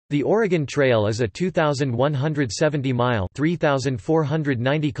The Oregon Trail is a 2,170-mile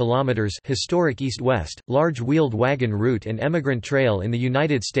 (3,490 kilometers) historic east-west, large wheeled wagon route and emigrant trail in the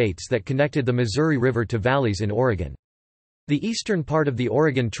United States that connected the Missouri River to valleys in Oregon. The eastern part of the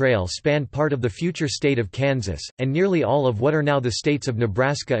Oregon Trail spanned part of the future state of Kansas, and nearly all of what are now the states of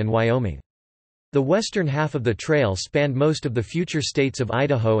Nebraska and Wyoming. The western half of the trail spanned most of the future states of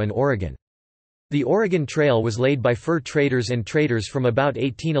Idaho and Oregon. The Oregon Trail was laid by fur traders and traders from about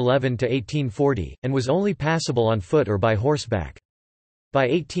 1811 to 1840, and was only passable on foot or by horseback. By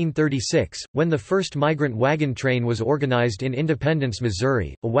 1836, when the first migrant wagon train was organized in Independence,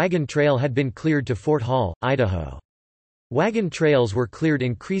 Missouri, a wagon trail had been cleared to Fort Hall, Idaho. Wagon trails were cleared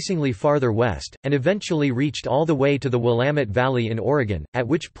increasingly farther west, and eventually reached all the way to the Willamette Valley in Oregon, at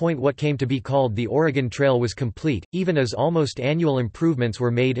which point what came to be called the Oregon Trail was complete, even as almost annual improvements were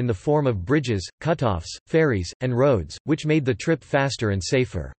made in the form of bridges, cutoffs, ferries, and roads, which made the trip faster and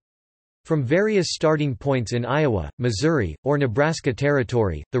safer. From various starting points in Iowa, Missouri, or Nebraska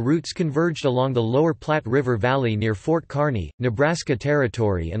Territory, the routes converged along the lower Platte River Valley near Fort Kearny, Nebraska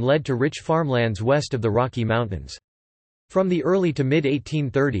Territory, and led to rich farmlands west of the Rocky Mountains. From the early to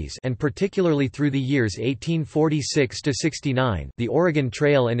mid-1830s and particularly through the years 1846 to 69, the Oregon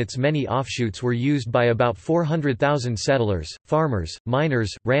Trail and its many offshoots were used by about 400,000 settlers, farmers,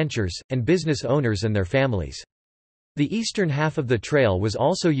 miners, ranchers, and business owners and their families. The eastern half of the trail was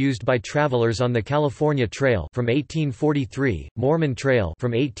also used by travelers on the California Trail from 1843, Mormon Trail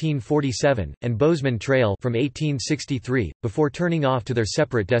from 1847, and Bozeman Trail from 1863, before turning off to their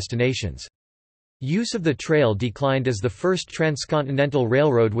separate destinations. Use of the trail declined as the first transcontinental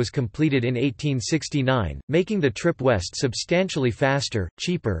railroad was completed in 1869, making the trip west substantially faster,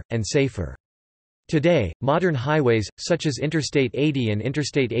 cheaper, and safer. Today, modern highways, such as Interstate 80 and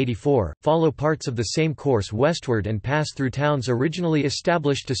Interstate 84, follow parts of the same course westward and pass through towns originally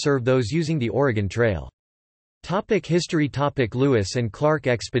established to serve those using the Oregon Trail. History. Lewis and Clark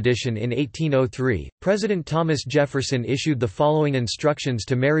expedition. In 1803, President Thomas Jefferson issued the following instructions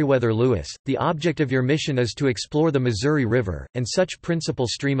to Meriwether Lewis: "The object of your mission is to explore the Missouri River, and such principal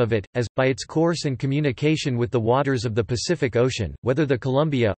stream of it, as, by its course and communication with the waters of the Pacific Ocean, whether the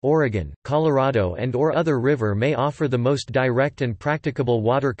Columbia, Oregon, Colorado and or other river may offer the most direct and practicable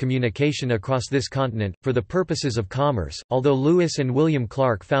water communication across this continent, for the purposes of commerce." Although Lewis and William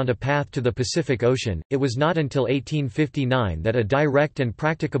Clark found a path to the Pacific Ocean, it was not until 1859 that a direct and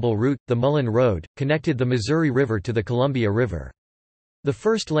practicable route, the Mullen Road, connected the Missouri River to the Columbia River. The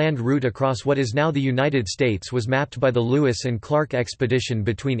first land route across what is now the United States was mapped by the Lewis and Clark expedition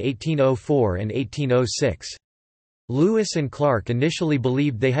between 1804 and 1806. Lewis and Clark initially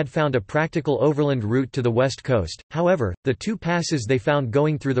believed they had found a practical overland route to the west coast, however, the two passes they found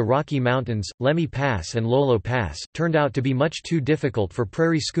going through the Rocky Mountains, Lemmy Pass and Lolo Pass, turned out to be much too difficult for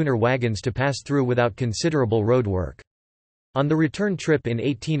prairie schooner wagons to pass through without considerable road work. On the return trip in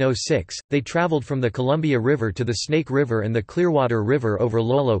 1806, they traveled from the Columbia River to the Snake River and the Clearwater River over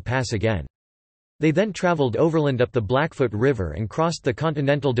Lolo Pass again. They then traveled overland up the Blackfoot River and crossed the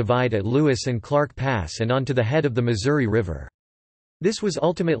Continental Divide at Lewis and Clark Pass and onto the head of the Missouri River. This was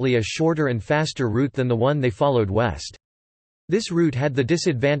ultimately a shorter and faster route than the one they followed west. This route had the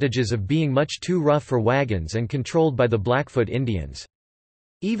disadvantages of being much too rough for wagons and controlled by the Blackfoot Indians.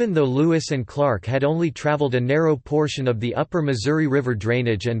 Even though Lewis and Clark had only traveled a narrow portion of the upper Missouri River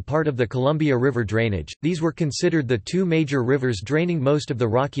drainage and part of the Columbia River drainage, these were considered the two major rivers draining most of the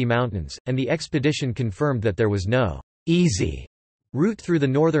Rocky Mountains, and the expedition confirmed that there was no easy route through the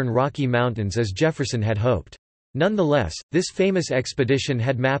northern Rocky Mountains as Jefferson had hoped. Nonetheless, this famous expedition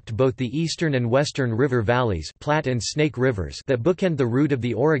had mapped both the eastern and western river valleys, Platte and Snake Rivers, that bookend the route of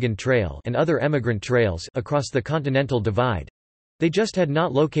the Oregon Trail and other emigrant trails across the Continental Divide. They just had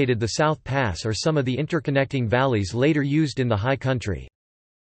not located the South Pass or some of the interconnecting valleys later used in the high country.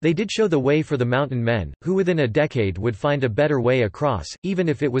 They did show the way for the mountain men, who within a decade would find a better way across, even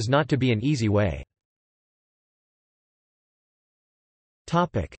if it was not to be an easy way.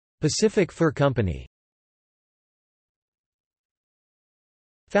 Pacific Fur Company.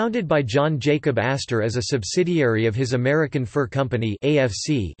 Founded by John Jacob Astor as a subsidiary of his American Fur Company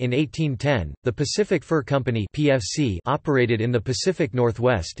 (AFC) in 1810, the Pacific Fur Company (PFC) operated in the Pacific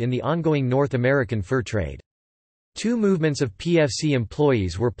Northwest in the ongoing North American fur trade. Two movements of PFC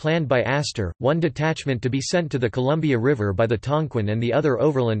employees were planned by Astor, one detachment to be sent to the Columbia River by the Tonquin and the other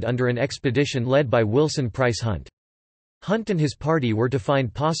overland under an expedition led by Wilson Price Hunt. Hunt and his party were to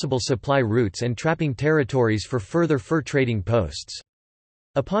find possible supply routes and trapping territories for further fur trading posts.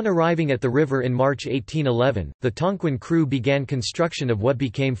 Upon arriving at the river in March 1811, the Tonquin crew began construction of what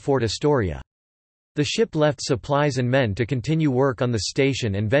became Fort Astoria. The ship left supplies and men to continue work on the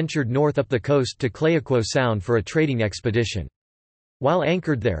station and ventured north up the coast to Clayoquot Sound for a trading expedition. While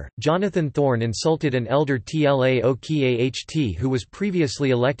anchored there, Jonathan Thorne insulted an elder Tlaokaht who was previously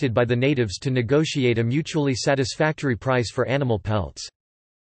elected by the natives to negotiate a mutually satisfactory price for animal pelts.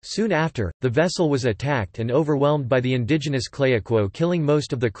 Soon after, the vessel was attacked and overwhelmed by the indigenous Clayoquot, killing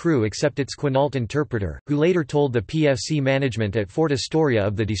most of the crew except its Quinault interpreter, who later told the PFC management at Fort Astoria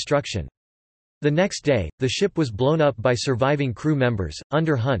of the destruction. The next day, the ship was blown up by surviving crew members.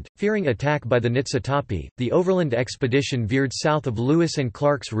 Under Hunt, fearing attack by the Niitsitapi, the overland expedition veered south of Lewis and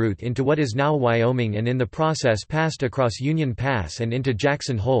Clark's route into what is now Wyoming and in the process passed across Union Pass and into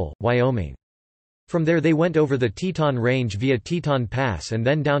Jackson Hole, Wyoming. From there they went over the Teton Range via Teton Pass and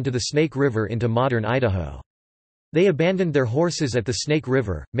then down to the Snake River into modern Idaho. They abandoned their horses at the Snake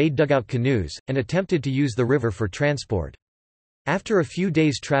River, made dugout canoes, and attempted to use the river for transport. After a few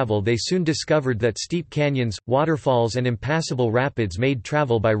days' travel they soon discovered that steep canyons, waterfalls and impassable rapids made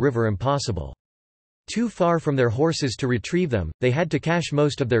travel by river impossible. Too far from their horses to retrieve them, they had to cache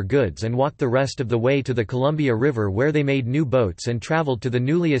most of their goods and walk the rest of the way to the Columbia River, where they made new boats and traveled to the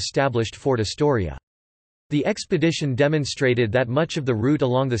newly established Fort Astoria. The expedition demonstrated that much of the route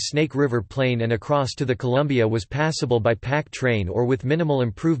along the Snake River plain and across to the Columbia was passable by pack train or with minimal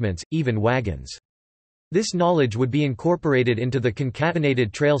improvements, even wagons. This knowledge would be incorporated into the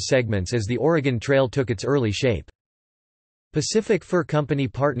concatenated trail segments as the Oregon Trail took its early shape. Pacific Fur Company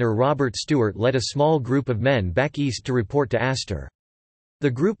partner Robert Stewart led a small group of men back east to report to Astor.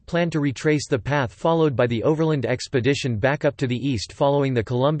 The group planned to retrace the path followed by the overland expedition back up to the east following the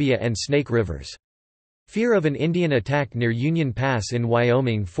Columbia and Snake Rivers. Fear of an Indian attack near Union Pass in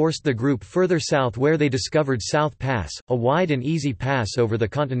Wyoming forced the group further south, where they discovered South Pass, a wide and easy pass over the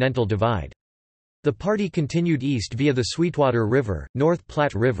Continental Divide. The party continued east via the Sweetwater River, North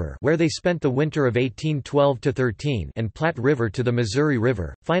Platte River, where they spent the winter of 1812–13, and Platte River to the Missouri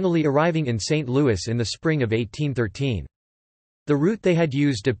River, finally arriving in St. Louis in the spring of 1813. The route they had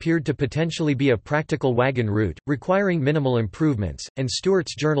used appeared to potentially be a practical wagon route, requiring minimal improvements, and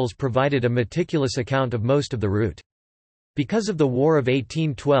Stewart's journals provided a meticulous account of most of the route. Because of the War of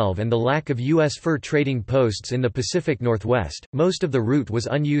 1812 and the lack of U.S. fur trading posts in the Pacific Northwest, most of the route was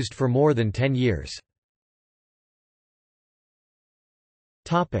unused for more than 10 years.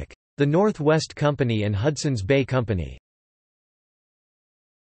 The Northwest Company and Hudson's Bay Company.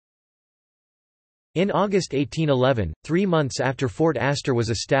 In August 1811, 3 months after Fort Astor was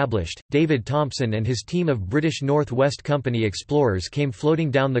established, David Thompson and his team of British Northwest Company explorers came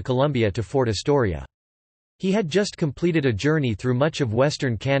floating down the Columbia to Fort Astoria. He had just completed a journey through much of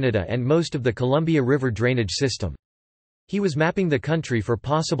western Canada and most of the Columbia River drainage system. He was mapping the country for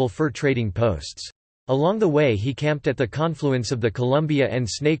possible fur trading posts. Along the way he camped at the confluence of the Columbia and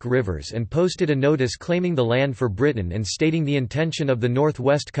Snake Rivers and posted a notice claiming the land for Britain and stating the intention of the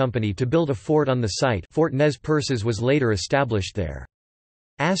Northwest Company to build a fort on the site. Fort Nez Perces was later established there.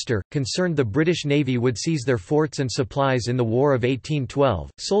 Astor, concerned the British Navy would seize their forts and supplies in the War of 1812,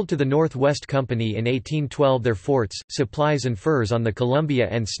 sold to the Northwest Company in 1812 their forts, supplies and furs on the Columbia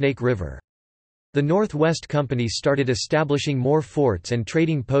and Snake River. The Northwest Company started establishing more forts and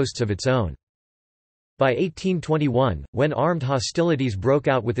trading posts of its own. By 1821, when armed hostilities broke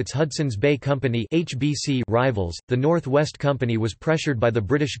out with its Hudson's Bay Company (HBC) rivals, the Northwest Company was pressured by the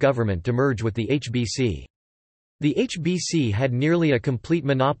British government to merge with the HBC. The HBC had nearly a complete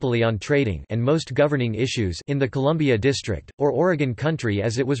monopoly on trading and most governing issues in the Columbia District, or Oregon Country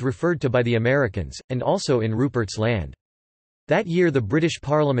as it was referred to by the Americans, and also in Rupert's Land. That year the British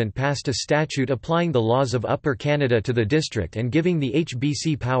Parliament passed a statute applying the laws of Upper Canada to the district and giving the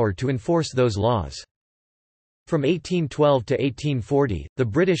HBC power to enforce those laws. From 1812 to 1840, the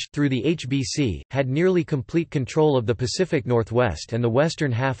British, through the HBC, had nearly complete control of the Pacific Northwest and the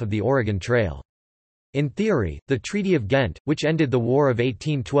western half of the Oregon Trail. In theory, the Treaty of Ghent, which ended the War of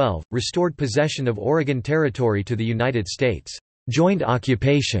 1812, restored possession of Oregon Territory to the United States. Joint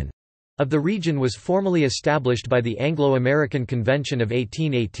occupation of the region was formally established by the Anglo-American Convention of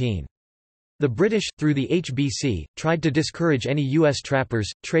 1818. The British, through the HBC, tried to discourage any U.S.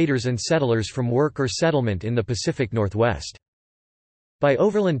 trappers, traders and settlers from work or settlement in the Pacific Northwest. By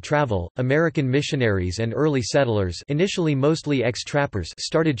overland travel, American missionaries and early settlers, initially mostly ex-trappers,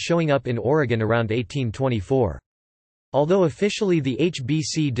 started showing up in Oregon around 1824. Although officially the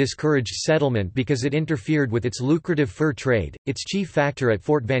HBC discouraged settlement because it interfered with its lucrative fur trade, its chief factor at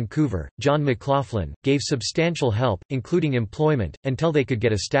Fort Vancouver, John McLaughlin, gave substantial help, including employment, until they could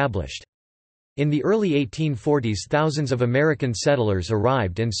get established. In the early 1840s thousands of American settlers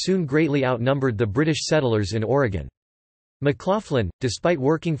arrived and soon greatly outnumbered the British settlers in Oregon. McLaughlin, despite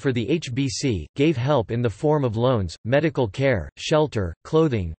working for the HBC, gave help in the form of loans, medical care, shelter,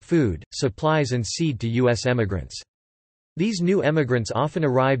 clothing, food, supplies and seed to U.S. emigrants. These new emigrants often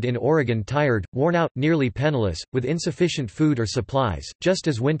arrived in Oregon tired, worn out, nearly penniless, with insufficient food or supplies, just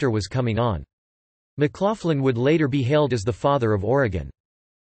as winter was coming on. McLaughlin would later be hailed as the father of Oregon.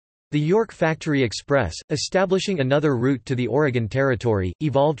 The York Factory Express, establishing another route to the Oregon Territory,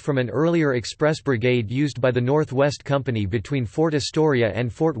 evolved from an earlier express brigade used by the Northwest Company between Fort Astoria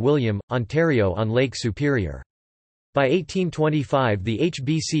and Fort William, Ontario on Lake Superior. By 1825 the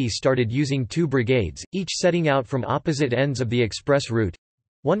HBC started using two brigades, each setting out from opposite ends of the express route,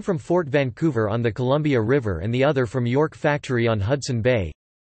 one from Fort Vancouver on the Columbia River and the other from York Factory on Hudson Bay,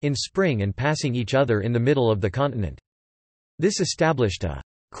 in spring and passing each other in the middle of the continent. This established a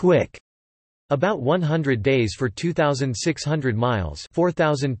quick, about 100 days for 2,600 miles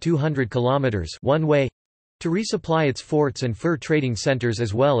 (4,200 kilometers) one way, to resupply its forts and fur trading centers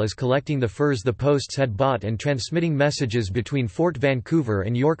as well as collecting the furs the posts had bought and transmitting messages between Fort Vancouver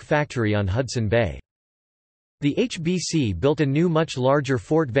and York Factory on Hudson Bay. The HBC built a new much larger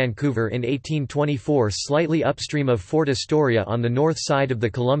Fort Vancouver in 1824 slightly upstream of Fort Astoria on the north side of the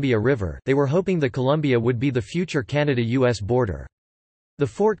Columbia River. They were hoping the Columbia would be the future Canada-US border. The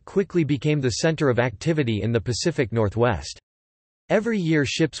fort quickly became the center of activity in the Pacific Northwest. Every year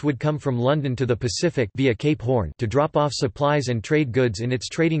ships would come from London to the Pacific via Cape Horn to drop off supplies and trade goods in its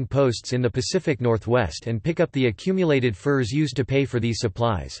trading posts in the Pacific Northwest and pick up the accumulated furs used to pay for these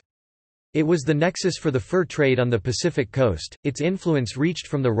supplies. It was the nexus for the fur trade on the Pacific coast. Its influence reached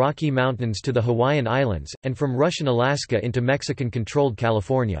from the Rocky Mountains to the Hawaiian Islands, and from Russian Alaska into Mexican-controlled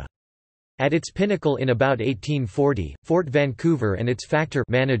California. At its pinnacle in about 1840, Fort Vancouver and its factor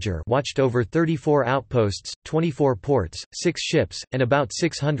manager watched over 34 outposts, 24 ports, 6 ships, and about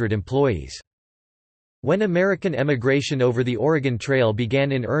 600 employees. When American emigration over the Oregon Trail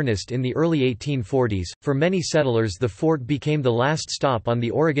began in earnest in the early 1840s, for many settlers the fort became the last stop on the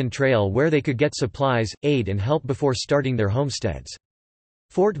Oregon Trail where they could get supplies, aid and help before starting their homesteads.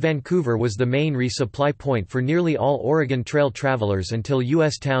 Fort Vancouver was the main resupply point for nearly all Oregon Trail travelers until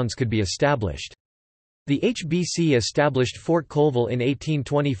U.S. towns could be established. The HBC established Fort Colville in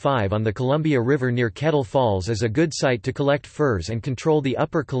 1825 on the Columbia River near Kettle Falls as a good site to collect furs and control the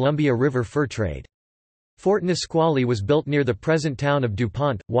upper Columbia River fur trade. Fort Nisqually was built near the present town of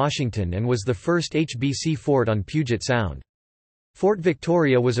DuPont, Washington and was the first HBC fort on Puget Sound. Fort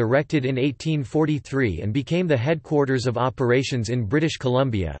Victoria was erected in 1843 and became the headquarters of operations in British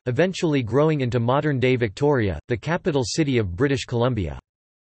Columbia, eventually growing into modern-day Victoria, the capital city of British Columbia.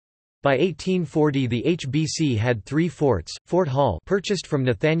 By 1840 the HBC had 3 forts, Fort Hall purchased from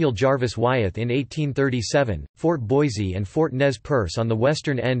Nathaniel Jarvis Wyeth in 1837, Fort Boise and Fort Nez Perce on the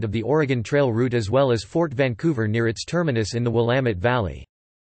western end of the Oregon Trail route as well as Fort Vancouver near its terminus in the Willamette Valley.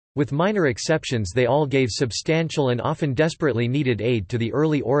 With minor exceptions they all gave substantial and often desperately needed aid to the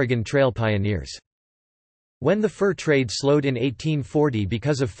early Oregon Trail pioneers. When the fur trade slowed in 1840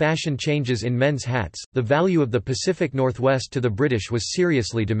 because of fashion changes in men's hats, the value of the Pacific Northwest to the British was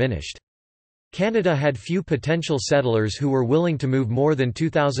seriously diminished. Canada had few potential settlers who were willing to move more than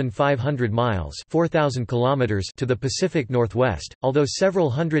 2,500 miles (4,000 kilometers) to the Pacific Northwest, although several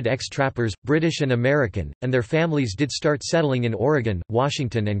hundred ex-trappers, British and American, and their families did start settling in Oregon,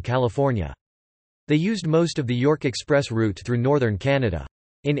 Washington and California. They used most of the York Express route through northern Canada.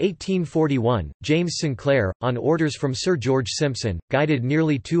 In 1841, James Sinclair, on orders from Sir George Simpson, guided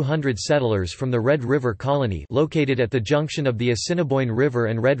nearly 200 settlers from the Red River Colony located at the junction of the Assiniboine River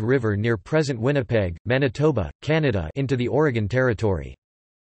and Red River near present Winnipeg, Manitoba, Canada into the Oregon Territory.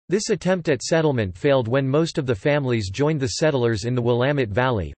 This attempt at settlement failed when most of the families joined the settlers in the Willamette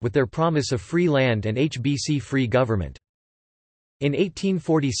Valley, with their promise of free land and HBC-free government. In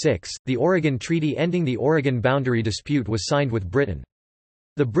 1846, the Oregon Treaty ending the Oregon boundary dispute was signed with Britain.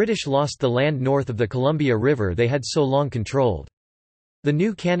 The British lost the land north of the Columbia River they had so long controlled. The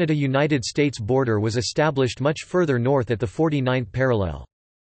new Canada-United States border was established much further north at the 49th parallel.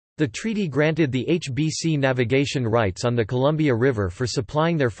 The treaty granted the HBC navigation rights on the Columbia River for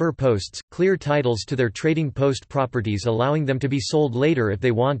supplying their fur posts, clear titles to their trading post properties allowing them to be sold later if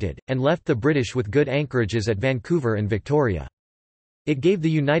they wanted, and left the British with good anchorages at Vancouver and Victoria. It gave the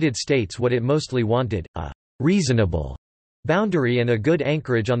United States what it mostly wanted, a reasonable boundary and a good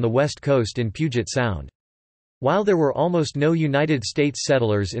anchorage on the west coast in Puget Sound. While there were almost no United States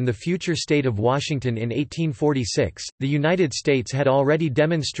settlers in the future state of Washington in 1846, the United States had already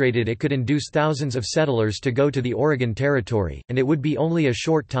demonstrated it could induce thousands of settlers to go to the Oregon Territory, and it would be only a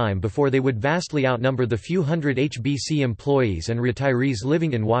short time before they would vastly outnumber the few hundred HBC employees and retirees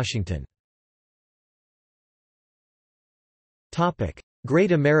living in Washington.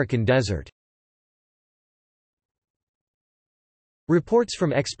 Great American Desert. Reports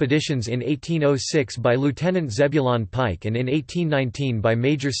from expeditions in 1806 by Lieutenant Zebulon Pike and in 1819 by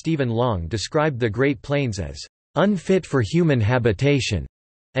Major Stephen Long described the Great Plains as unfit for human habitation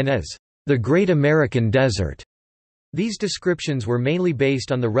and as the Great American Desert. These descriptions were mainly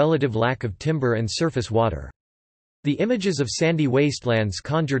based on the relative lack of timber and surface water. The images of sandy wastelands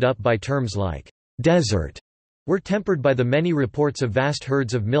conjured up by terms like desert were tempered by the many reports of vast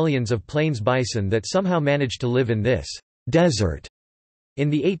herds of millions of plains bison that somehow managed to live in this desert. In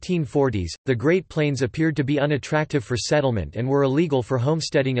the 1840s, the Great Plains appeared to be unattractive for settlement and were illegal for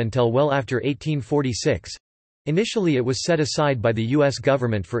homesteading until well after 1846. Initially it was set aside by the U.S.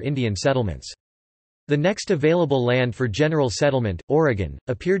 government for Indian settlements. The next available land for general settlement, Oregon,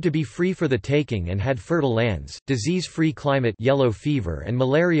 appeared to be free for the taking and had fertile lands. Disease-free climate, yellow fever and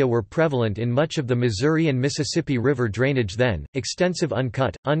malaria were prevalent in much of the Missouri and Mississippi River drainage then, extensive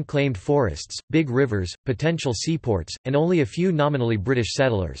uncut, unclaimed forests, big rivers, potential seaports, and only a few nominally British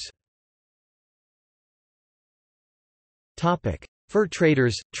settlers. Fur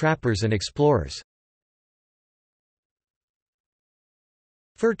traders, trappers and explorers.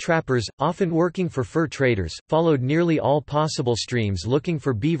 Fur trappers, often working for fur traders, followed nearly all possible streams looking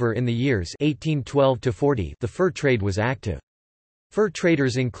for beaver in the years 1812 to 40. The fur trade was active. Fur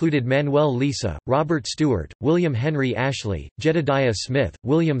traders included Manuel Lisa, Robert Stewart, William Henry Ashley, Jedediah Smith,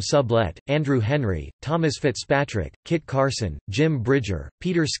 William Sublette, Andrew Henry, Thomas Fitzpatrick, Kit Carson, Jim Bridger,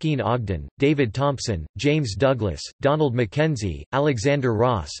 Peter Skeen Ogden, David Thompson, James Douglas, Donald Mackenzie, Alexander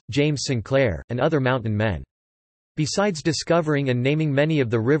Ross, James Sinclair, and other mountain men. Besides discovering and naming many of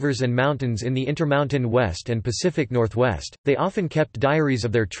the rivers and mountains in the Intermountain West and Pacific Northwest, they often kept diaries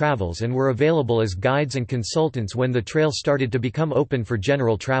of their travels and were available as guides and consultants when the trail started to become open for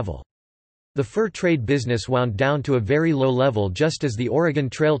general travel. The fur trade business wound down to a very low level just as the Oregon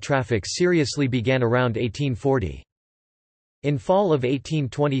Trail traffic seriously began around 1840. In fall of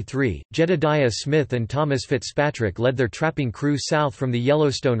 1823, Jedediah Smith and Thomas Fitzpatrick led their trapping crew south from the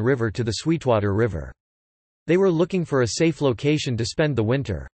Yellowstone River to the Sweetwater River. They were looking for a safe location to spend the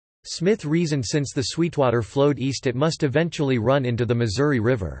winter. Smith reasoned since the Sweetwater flowed east it must eventually run into the Missouri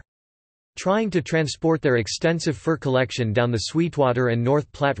River. Trying to transport their extensive fur collection down the Sweetwater and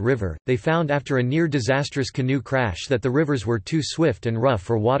North Platte River, they found after a near-disastrous canoe crash that the rivers were too swift and rough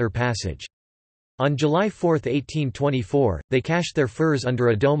for water passage. On July 4, 1824, they cached their furs under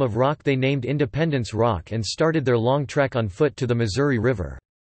a dome of rock they named Independence Rock and started their long trek on foot to the Missouri River.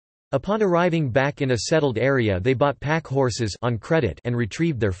 Upon arriving back in a settled area they bought pack horses on credit and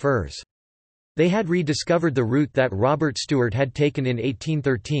retrieved their furs. They had rediscovered the route that Robert Stewart had taken in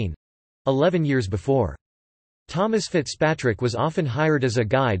 1813—11 years before. Thomas Fitzpatrick was often hired as a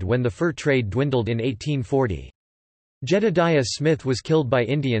guide when the fur trade dwindled in 1840. Jedediah Smith was killed by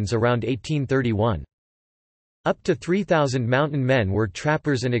Indians around 1831. Up to 3,000 mountain men were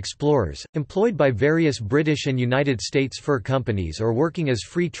trappers and explorers, employed by various British and United States fur companies or working as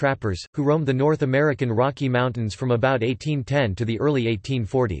free trappers, who roamed the North American Rocky Mountains from about 1810 to the early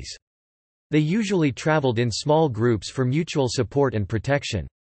 1840s. They usually traveled in small groups for mutual support and protection.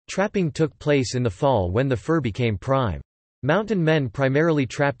 Trapping took place in the fall when the fur became prime. Mountain men primarily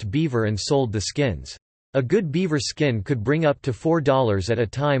trapped beaver and sold the skins. A good beaver skin could bring up to $4 at a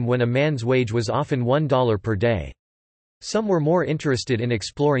time when a man's wage was often $1 per day. Some were more interested in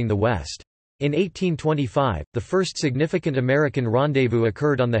exploring the West. In 1825, the first significant American rendezvous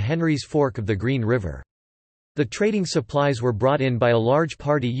occurred on the Henry's Fork of the Green River. The trading supplies were brought in by a large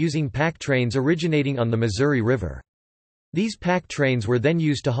party using pack trains originating on the Missouri River. These pack trains were then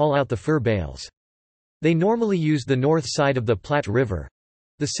used to haul out the fur bales. They normally used the north side of the Platte River,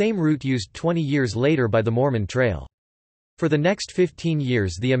 the same route used 20 years later by the Mormon Trail. For the next 15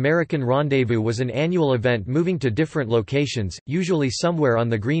 years the American Rendezvous was an annual event moving to different locations, usually somewhere on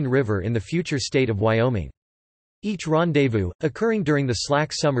the Green River in the future state of Wyoming. Each rendezvous, occurring during the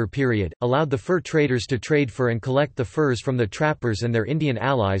slack summer period, allowed the fur traders to trade for and collect the furs from the trappers and their Indian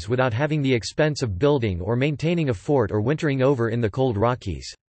allies without having the expense of building or maintaining a fort or wintering over in the cold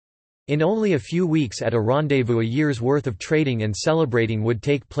Rockies. In only a few weeks at a rendezvous a year's worth of trading and celebrating would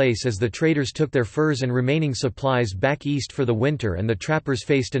take place as the traders took their furs and remaining supplies back east for the winter and the trappers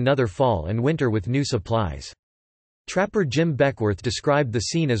faced another fall and winter with new supplies. Trapper Jim Beckworth described the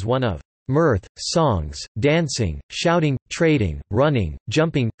scene as one of mirth, songs, dancing, shouting, trading, running,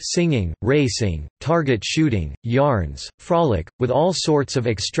 jumping, singing, racing, target shooting, yarns, frolic, with all sorts of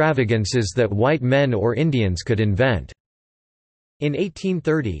extravagances that white men or Indians could invent. In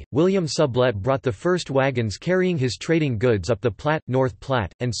 1830, William Sublette brought the first wagons carrying his trading goods up the Platte, North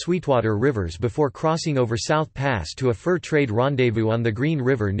Platte, and Sweetwater rivers before crossing over South Pass to a fur trade rendezvous on the Green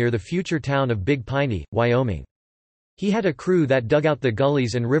River near the future town of Big Piney, Wyoming. He had a crew that dug out the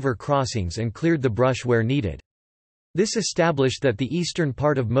gullies and river crossings and cleared the brush where needed. This established that the eastern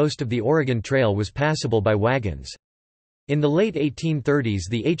part of most of the Oregon Trail was passable by wagons. In the late 1830s,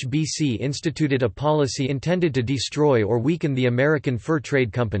 the HBC instituted a policy intended to destroy or weaken the American fur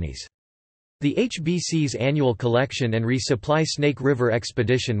trade companies. The HBC's annual collection and resupply Snake River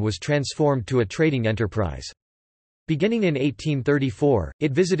expedition was transformed to a trading enterprise. Beginning in 1834,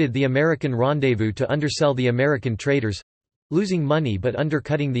 it visited the American rendezvous to undersell the American traders—losing money but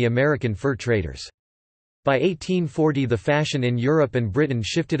undercutting the American fur traders. By 1840 the fashion in Europe and Britain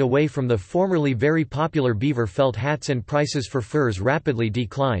shifted away from the formerly very popular beaver felt hats and prices for furs rapidly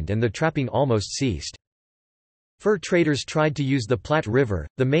declined and the trapping almost ceased. Fur traders tried to use the Platte River,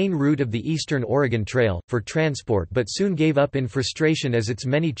 the main route of the eastern Oregon Trail, for transport but soon gave up in frustration as its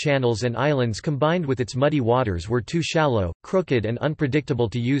many channels and islands combined with its muddy waters were too shallow, crooked and unpredictable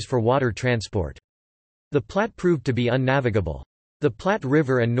to use for water transport. The Platte proved to be unnavigable. The Platte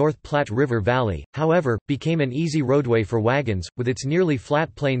River and North Platte River Valley, however, became an easy roadway for wagons, with its nearly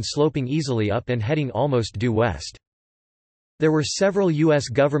flat plain sloping easily up and heading almost due west. There were several U.S.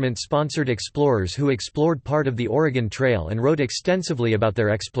 government-sponsored explorers who explored part of the Oregon Trail and wrote extensively about their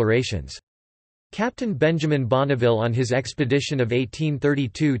explorations. Captain Benjamin Bonneville on his expedition of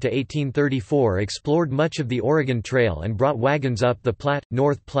 1832 to 1834 explored much of the Oregon Trail and brought wagons up the Platte,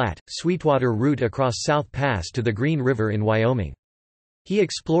 North Platte, Sweetwater route across South Pass to the Green River in Wyoming. He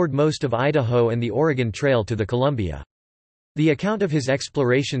explored most of Idaho and the Oregon Trail to the Columbia. The account of his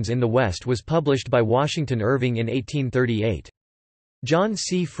explorations in the West was published by Washington Irving in 1838. John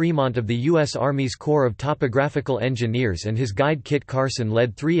C. Fremont of the U.S. Army's Corps of Topographical Engineers and his guide Kit Carson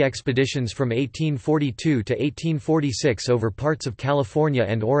led 3 expeditions from 1842 to 1846 over parts of California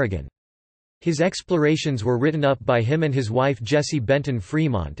and Oregon. His explorations were written up by him and his wife Jessie Benton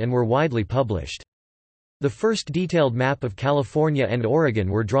Fremont and were widely published. The first detailed map of California and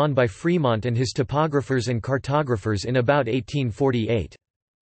Oregon were drawn by Fremont and his topographers and cartographers in about 1848.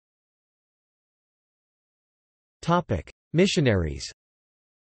 Missionaries.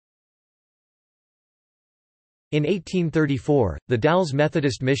 In 1834, the Dalles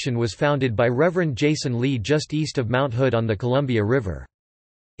Methodist Mission was founded by Reverend Jason Lee just east of Mount Hood on the Columbia River.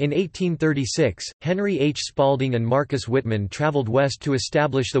 In 1836, Henry H. Spalding and Marcus Whitman traveled west to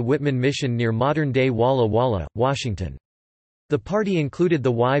establish the Whitman Mission near modern-day Walla Walla, Washington. The party included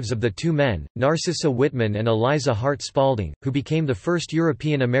the wives of the 2 men, Narcissa Whitman and Eliza Hart Spalding, who became the first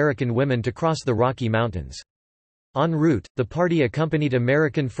European-American women to cross the Rocky Mountains. En route, the party accompanied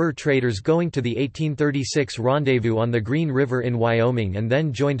American fur traders going to the 1836 rendezvous on the Green River in Wyoming and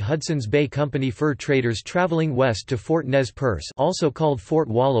then joined Hudson's Bay Company fur traders traveling west to Fort Nez Perce, also called Fort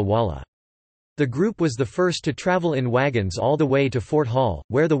Walla Walla. The group was the first to travel in wagons all the way to Fort Hall,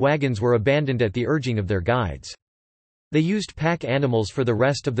 where the wagons were abandoned at the urging of their guides. They used pack animals for the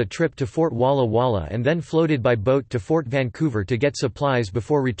rest of the trip to Fort Walla Walla and then floated by boat to Fort Vancouver to get supplies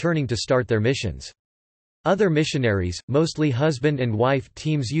before returning to start their missions. Other missionaries, mostly husband and wife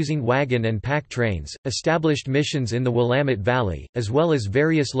teams using wagon and pack trains, established missions in the Willamette Valley, as well as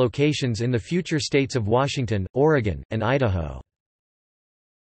various locations in the future states of Washington, Oregon, and Idaho.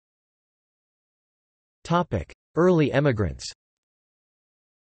 Early emigrants.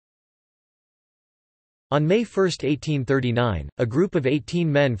 On May 1, 1839, a group of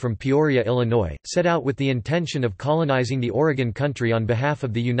 18 men from Peoria, Illinois, set out with the intention of colonizing the Oregon country on behalf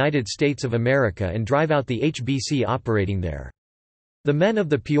of the United States of America and drive out the HBC operating there. The men of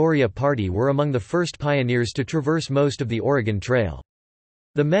the Peoria Party were among the first pioneers to traverse most of the Oregon Trail.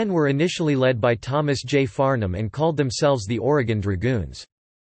 The men were initially led by Thomas J. Farnham and called themselves the Oregon Dragoons.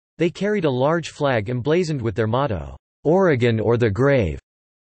 They carried a large flag emblazoned with their motto, "Oregon or the Grave."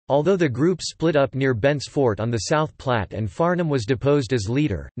 Although the group split up near Bent's Fort on the South Platte and Farnham was deposed as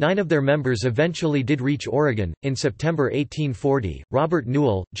leader, 9 of their members eventually did reach Oregon. In September 1840, Robert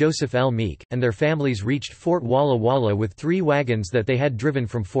Newell, Joseph L. Meek, and their families reached Fort Walla Walla with 3 wagons that they had driven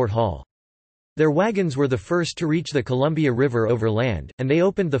from Fort Hall. Their wagons were the first to reach the Columbia River overland, and they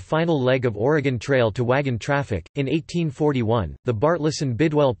opened the final leg of Oregon Trail to wagon traffic. In 1841, the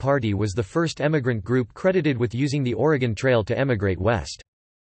Bartleson-Bidwell Party was the first emigrant group credited with using the Oregon Trail to emigrate west.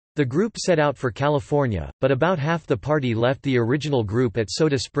 The group set out for California, but about half the party left the original group at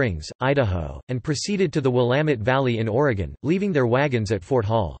Soda Springs, Idaho, and proceeded to the Willamette Valley in Oregon, leaving their wagons at Fort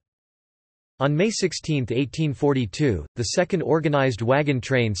Hall. On May 16, 1842, the second organized wagon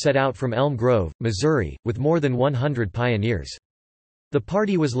train set out from Elm Grove, Missouri, with more than 100 pioneers. The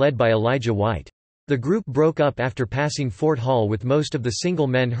party was led by Elijah White. The group broke up after passing Fort Hall, with most of the single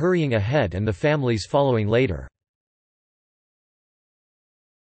men hurrying ahead and the families following later.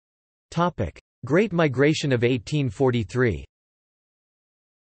 Great Migration of 1843.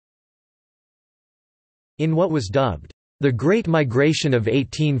 In what was dubbed, "the Great Migration of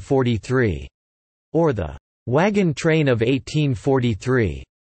 1843", or the "wagon train of 1843",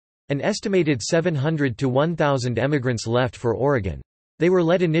 an estimated 700 to 1,000 emigrants left for Oregon. They were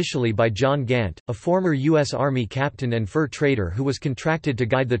led initially by John Gant, a former U.S. Army captain and fur trader who was contracted to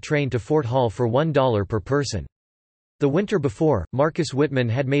guide the train to Fort Hall for $1 per person. The winter before, Marcus Whitman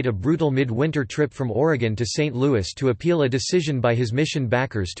had made a brutal mid-winter trip from Oregon to St. Louis to appeal a decision by his mission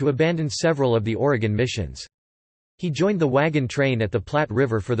backers to abandon several of the Oregon missions. He joined the wagon train at the Platte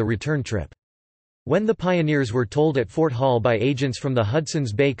River for the return trip. When the pioneers were told at Fort Hall by agents from the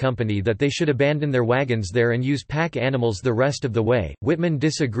Hudson's Bay Company that they should abandon their wagons there and use pack animals the rest of the way, Whitman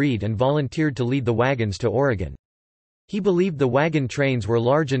disagreed and volunteered to lead the wagons to Oregon. He believed the wagon trains were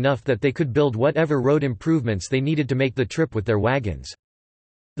large enough that they could build whatever road improvements they needed to make the trip with their wagons.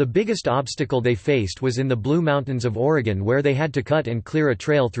 The biggest obstacle they faced was in the Blue Mountains of Oregon, where they had to cut and clear a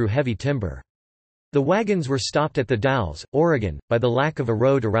trail through heavy timber. The wagons were stopped at the Dalles, Oregon, by the lack of a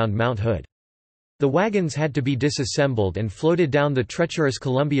road around Mount Hood. The wagons had to be disassembled and floated down the treacherous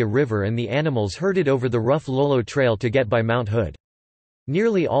Columbia River, and the animals herded over the rough Lolo Trail to get by Mount Hood.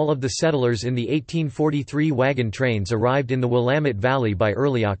 Nearly all of the settlers in the 1843 wagon trains arrived in the Willamette Valley by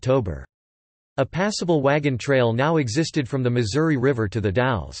early October. A passable wagon trail now existed from the Missouri River to the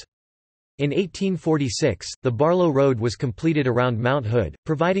Dalles. In 1846, the Barlow Road was completed around Mount Hood,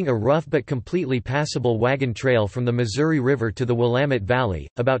 providing a rough but completely passable wagon trail from the Missouri River to the Willamette Valley,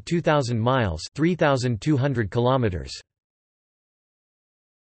 about 2,000 miles (3,200 kilometers).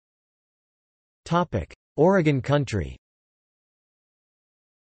 Oregon country.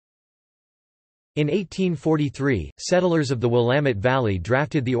 In 1843, settlers of the Willamette Valley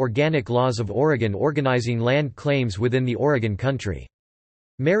drafted the Organic Laws of Oregon, organizing land claims within the Oregon country.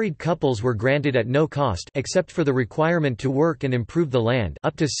 Married couples were granted at no cost except for the requirement to work and improve the land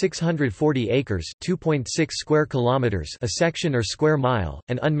up to 640 acres (2.6 square kilometers) a section or square mile,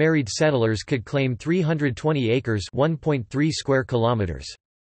 and unmarried settlers could claim 320 acres (1.3 square kilometers).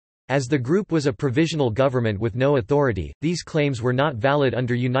 As the group was a provisional government with no authority, these claims were not valid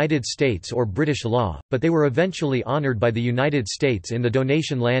under United States or British law, but they were eventually honored by the United States in the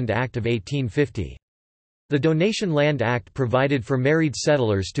Donation Land Act of 1850. The Donation Land Act provided for married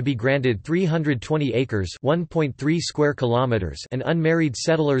settlers to be granted 320 acres (1.3 square kilometers) and unmarried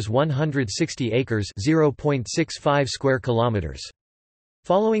settlers 160 acres (0.65 square kilometers).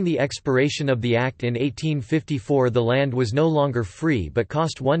 Following the expiration of the act in 1854, the land was no longer free but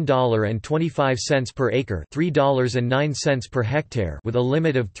cost $1.25 per acre, $3.09 per hectare, with a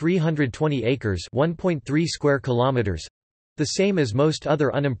limit of 320 acres (1.3 square kilometers), the same as most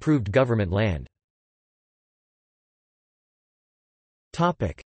other unimproved government land.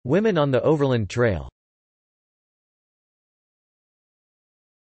 Women on the Overland Trail.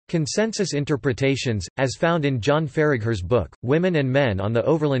 Consensus interpretations, as found in John Faragher's book, Women and Men on the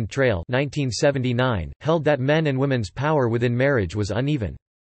Overland Trail 1979, held that men and women's power within marriage was uneven.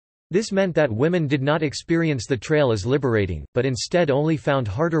 This meant that women did not experience the trail as liberating, but instead only found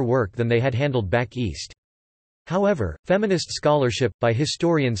harder work than they had handled back east. However, feminist scholarship, by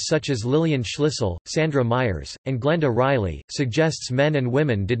historians such as Lillian Schlissel, Sandra Myers, and Glenda Riley, suggests men and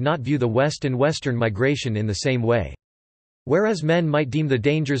women did not view the West and Western migration in the same way. Whereas men might deem the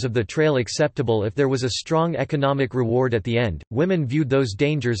dangers of the trail acceptable if there was a strong economic reward at the end, women viewed those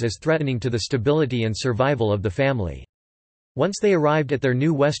dangers as threatening to the stability and survival of the family. Once they arrived at their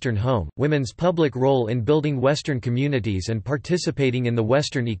new Western home, women's public role in building Western communities and participating in the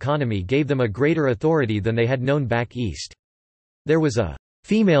Western economy gave them a greater authority than they had known back east. There was a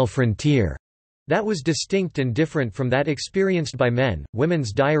female frontier that was distinct and different from that experienced by men.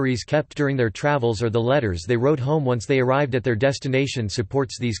 Women's diaries kept during their travels or the letters they wrote home once they arrived at their destination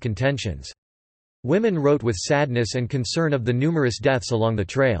supports these contentions. Women wrote with sadness and concern of the numerous deaths along the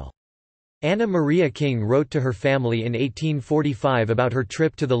trail. Anna Maria King wrote to her family in 1845 about her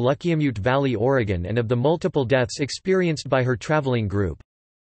trip to the Luckiamute Valley, Oregon, and of the multiple deaths experienced by her traveling group.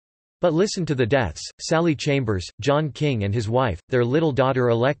 But listen to the deaths: Sally Chambers, John King and his wife, their little daughter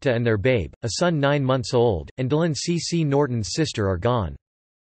Electa and their babe, a son 9 months old, and Dylan C. Norton's sister are gone.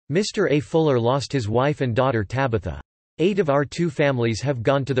 Mr. A. Fuller lost his wife and daughter Tabitha. 8 of our 2 families have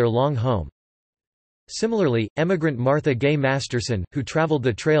gone to their long home. Similarly, emigrant Martha Gay Masterson, who traveled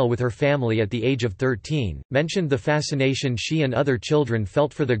the trail with her family at the age of 13, mentioned the fascination she and other children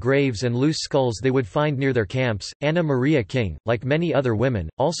felt for the graves and loose skulls they would find near their camps. Anna Maria King, like many other women,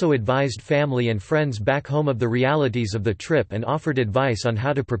 also advised family and friends back home of the realities of the trip and offered advice on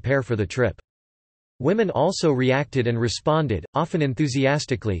how to prepare for the trip. Women also reacted and responded, often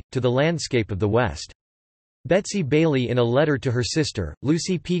enthusiastically, to the landscape of the West. Betsy Bailey, in a letter to her sister,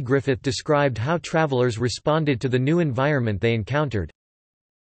 Lucy P. Griffith, described how travelers responded to the new environment they encountered.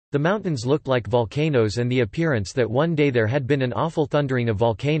 The mountains looked like volcanoes, and the appearance that one day there had been an awful thundering of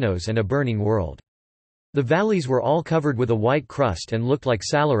volcanoes and a burning world. The valleys were all covered with a white crust and looked like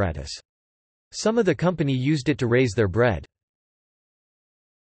saleratus. Some of the company used it to raise their bread.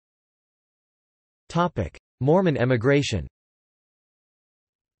 Mormon emigration.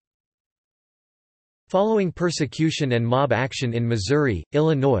 Following persecution and mob action in Missouri,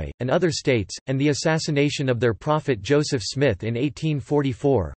 Illinois, and other states, and the assassination of their prophet Joseph Smith in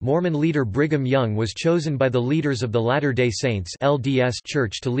 1844, Mormon leader Brigham Young was chosen by the leaders of the Latter-day Saints (LDS)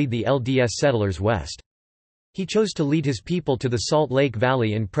 Church to lead the LDS settlers west. He chose to lead his people to the Salt Lake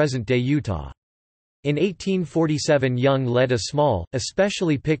Valley in present-day Utah. In 1847, Young led a small,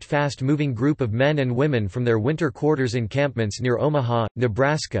 especially picked fast-moving group of men and women from their winter quarters encampments near Omaha,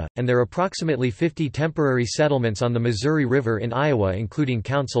 Nebraska, and their approximately 50 temporary settlements on the Missouri River in Iowa, including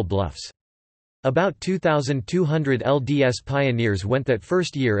Council Bluffs. About 2,200 LDS pioneers went that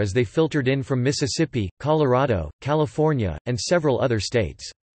first year as they filtered in from Mississippi, Colorado, California, and several other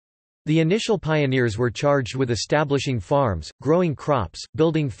states. The initial pioneers were charged with establishing farms, growing crops,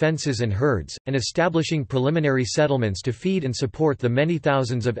 building fences and herds, and establishing preliminary settlements to feed and support the many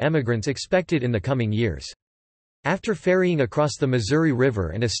thousands of emigrants expected in the coming years. After ferrying across the Missouri River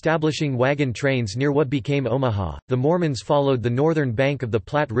and establishing wagon trains near what became Omaha, the Mormons followed the northern bank of the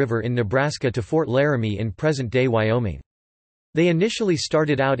Platte River in Nebraska to Fort Laramie in present-day Wyoming. They initially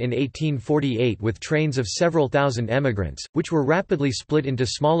started out in 1848 with trains of several thousand emigrants, which were rapidly split into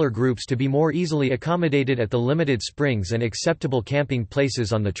smaller groups to be more easily accommodated at the limited springs and acceptable camping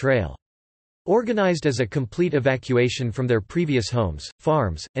places on the trail. Organized as a complete evacuation from their previous homes,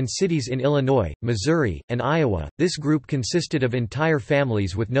 farms, and cities in Illinois, Missouri, and Iowa, this group consisted of entire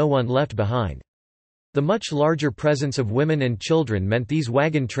families with no one left behind. The much larger presence of women and children meant these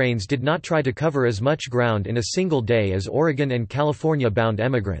wagon trains did not try to cover as much ground in a single day as Oregon and California-bound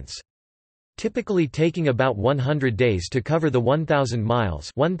emigrants. Typically taking about 100 days to cover the 1,000 miles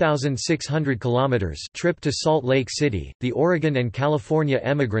 (1,600 kilometers) trip to Salt Lake City, the Oregon and California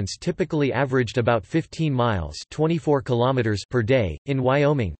emigrants typically averaged about 15 miles (24 kilometers) per day. In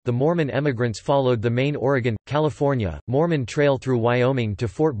Wyoming, the Mormon emigrants followed the main Oregon, California, Mormon Trail through Wyoming to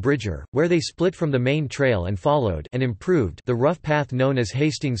Fort Bridger, where they split from the main trail and followed and improved the rough path known as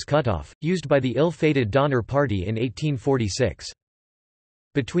Hastings Cutoff, used by the ill-fated Donner Party in 1846.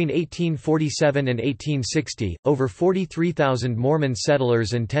 Between 1847 and 1860, over 43,000 Mormon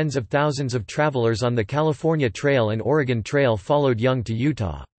settlers and tens of thousands of travelers on the California Trail and Oregon Trail followed Young to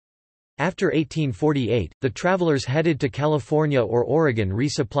Utah. After 1848, the travelers headed to California or Oregon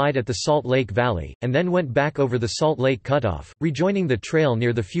resupplied at the Salt Lake Valley, and then went back over the Salt Lake Cutoff, rejoining the trail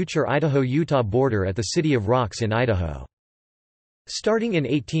near the future Idaho-Utah border at the City of Rocks in Idaho. Starting in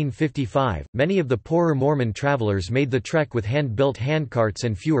 1855, many of the poorer Mormon travelers made the trek with hand-built handcarts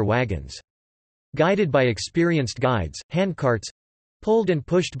and fewer wagons. Guided by experienced guides, handcarts—pulled and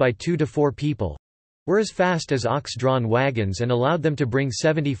pushed by 2 to 4 people—were as fast as ox-drawn wagons and allowed them to bring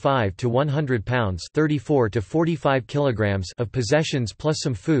 75 to 100 pounds 34 to 45 kilograms of possessions plus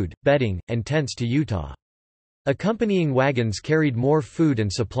some food, bedding, and tents to Utah. Accompanying wagons carried more food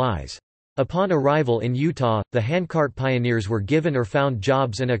and supplies. Upon arrival in Utah, the handcart pioneers were given or found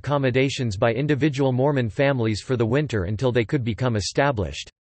jobs and accommodations by individual Mormon families for the winter until they could become established.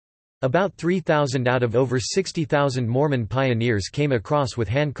 About 3,000 out of over 60,000 Mormon pioneers came across with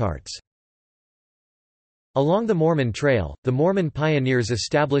handcarts. Along the Mormon Trail, the Mormon pioneers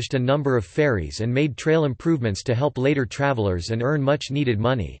established a number of ferries and made trail improvements to help later travelers and earn much-needed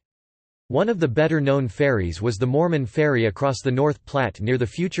money. One of the better-known ferries was the Mormon Ferry across the North Platte near the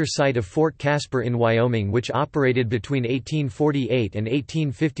future site of Fort Casper in Wyoming, which operated between 1848 and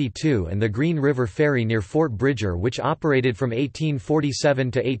 1852, and the Green River Ferry near Fort Bridger, which operated from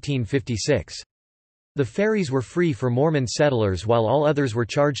 1847 to 1856. The ferries were free for Mormon settlers, while all others were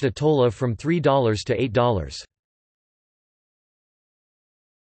charged a toll of from $3 to $8.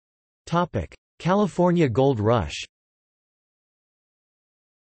 California Gold Rush.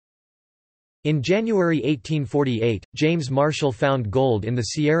 In January 1848, James Marshall found gold in the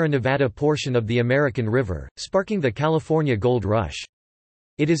Sierra Nevada portion of the American River, sparking the California Gold Rush.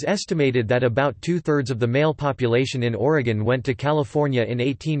 It is estimated that about two-thirds of the male population in Oregon went to California in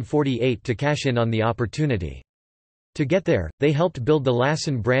 1848 to cash in on the opportunity. To get there, they helped build the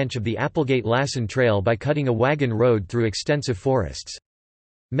Lassen branch of the Applegate-Lassen Trail by cutting a wagon road through extensive forests.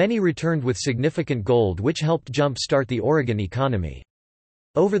 Many returned with significant gold, which helped jump-start the Oregon economy.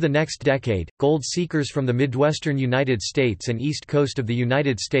 Over the next decade, gold seekers from the Midwestern United States and East Coast of the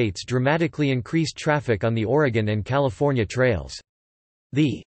United States dramatically increased traffic on the Oregon and California trails.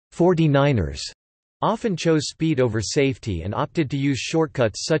 The 49ers often chose speed over safety and opted to use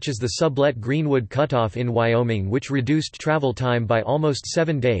shortcuts such as the Sublet Greenwood Cutoff in Wyoming, which reduced travel time by almost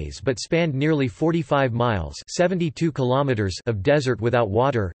 7 days but spanned nearly 45 miles (72 kilometers) of desert without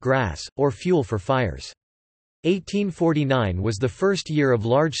water, grass, or fuel for fires. 1849 was the first year of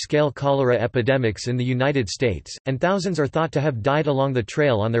large-scale cholera epidemics in the United States, and thousands are thought to have died along the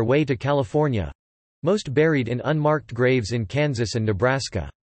trail on their way to California—most buried in unmarked graves in Kansas and Nebraska.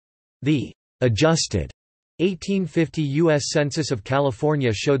 The adjusted 1850 U.S. Census of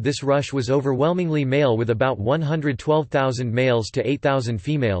California showed this rush was overwhelmingly male, with about 112,000 males to 8,000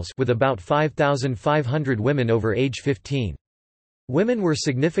 females, with about 5,500 women over age 15. Women were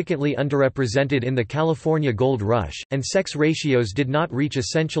significantly underrepresented in the California Gold Rush, and sex ratios did not reach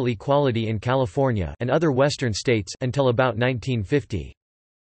essential equality in California and other Western states until about 1950.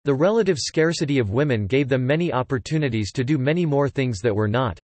 The relative scarcity of women gave them many opportunities to do many more things that were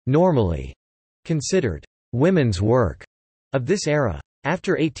not normally considered women's work of this era.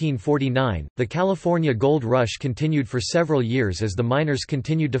 After 1849, the California Gold Rush continued for several years as the miners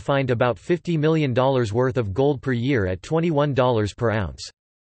continued to find about $50 million worth of gold per year at $21 per ounce.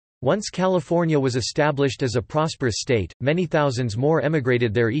 Once California was established as a prosperous state, many thousands more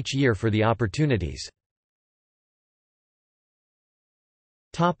emigrated there each year for the opportunities.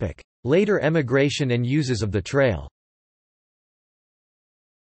 Later emigration and uses of the trail.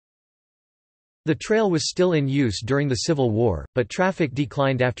 The trail was still in use during the Civil War, but traffic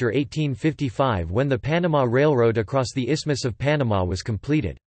declined after 1855 when the Panama Railroad across the Isthmus of Panama was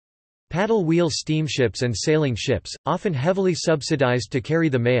completed. Paddle wheel steamships and sailing ships, often heavily subsidized to carry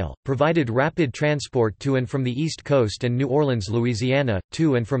the mail, provided rapid transport to and from the East Coast and New Orleans, Louisiana,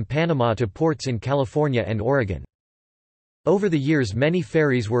 to and from Panama to ports in California and Oregon. Over the years, many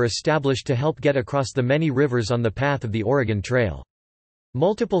ferries were established to help get across the many rivers on the path of the Oregon Trail.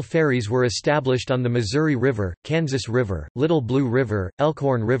 Multiple ferries were established on the Missouri River, Kansas River, Little Blue River,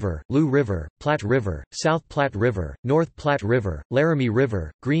 Elkhorn River, Loup River, Platte River, South Platte River, North Platte River, Laramie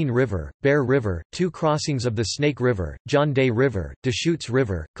River, Green River, Bear River, two crossings of the Snake River, John Day River, Deschutes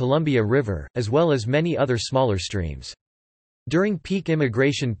River, Columbia River, as well as many other smaller streams. During peak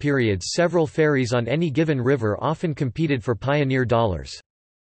immigration periods, several ferries on any given river often competed for pioneer dollars.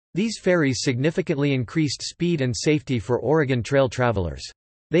 These ferries significantly increased speed and safety for Oregon Trail travelers.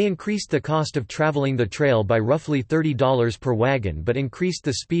 They increased the cost of traveling the trail by roughly $30 per wagon but increased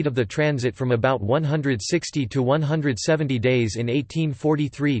the speed of the transit from about 160 to 170 days in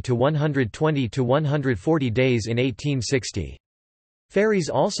 1843 to 120 to 140 days in 1860. Ferries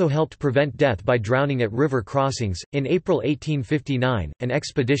also helped prevent death by drowning at river crossings. In April 1859, an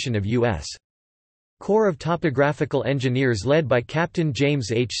expedition of U.S. Corps of Topographical Engineers led by Captain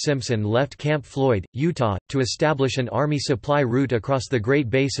James H. Simpson left Camp Floyd, Utah, to establish an Army supply route across the Great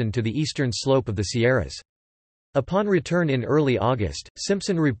Basin to the eastern slope of the Sierras. Upon return in early August,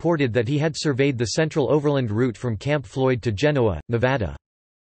 Simpson reported that he had surveyed the central overland route from Camp Floyd to Genoa, Nevada.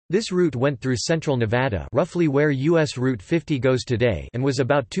 This route went through central Nevada, roughly where U.S. Route 50 goes today, and was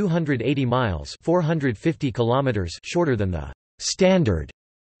about 280 miles (450 kilometers) shorter than the standard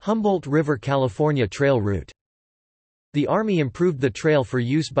Humboldt River California Trail route. The Army improved the trail for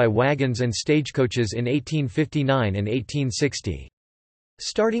use by wagons and stagecoaches in 1859 and 1860.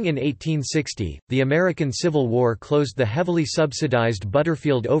 Starting in 1860, the American Civil War closed the heavily subsidized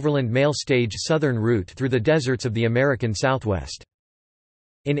Butterfield Overland Mail Stage Southern route through the deserts of the American Southwest.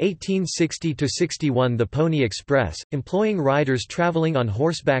 In 1860–61 the Pony Express, employing riders traveling on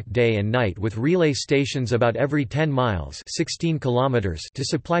horseback day and night with relay stations about every 10 miles 16 kilometers to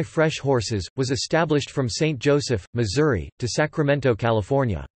supply fresh horses, was established from St. Joseph, Missouri, to Sacramento,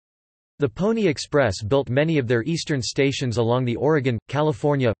 California. The Pony Express built many of their eastern stations along the Oregon,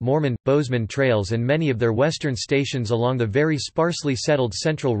 California, Mormon, Bozeman trails and many of their western stations along the very sparsely settled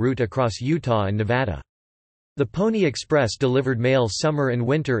central route across Utah and Nevada. The Pony Express delivered mail summer and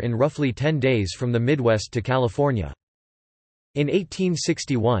winter in roughly 10 days from the Midwest to California. In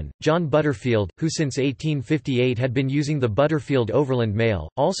 1861, John Butterfield, who since 1858 had been using the Butterfield Overland Mail,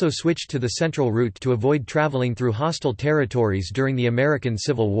 also switched to the central route to avoid traveling through hostile territories during the American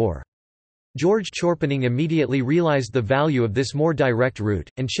Civil War. George Chorpening immediately realized the value of this more direct route,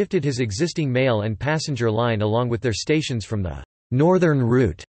 and shifted his existing mail and passenger line along with their stations from the Northern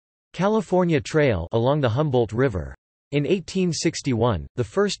Route California Trail along the Humboldt River. In 1861, the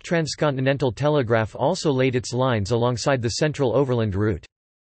first transcontinental telegraph also laid its lines alongside the Central Overland Route.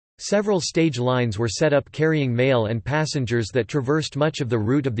 Several stage lines were set up carrying mail and passengers that traversed much of the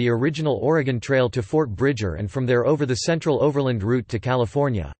route of the original Oregon Trail to Fort Bridger and from there over the Central Overland Route to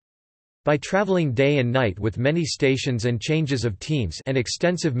California. By traveling day and night with many stations and changes of teams and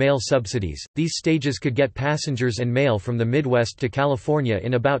extensive mail subsidies, these stages could get passengers and mail from the Midwest to California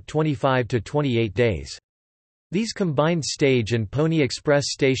in about 25 to 28 days. These combined stage and pony express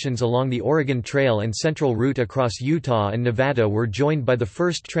stations along the Oregon Trail and Central Route across Utah and Nevada were joined by the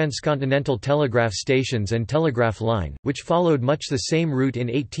first transcontinental telegraph stations and telegraph line, which followed much the same route in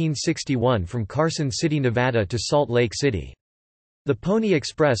 1861 from Carson City, Nevada to Salt Lake City. The Pony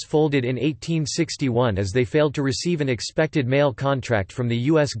Express folded in 1861 as they failed to receive an expected mail contract from the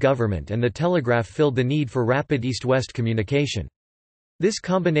U.S. government, and the telegraph filled the need for rapid east-west communication. This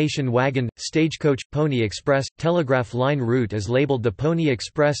combination wagon, stagecoach, Pony Express, telegraph line route is labeled the Pony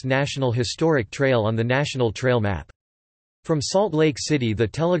Express National Historic Trail on the National Trail Map. From Salt Lake City, the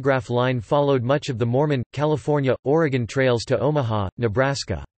telegraph line followed much of the Mormon, California, Oregon trails to Omaha,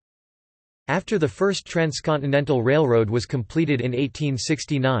 Nebraska. After the first transcontinental railroad was completed in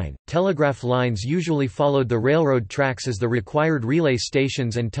 1869, telegraph lines usually followed the railroad tracks as the required relay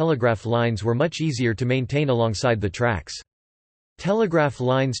stations and telegraph lines were much easier to maintain alongside the tracks. Telegraph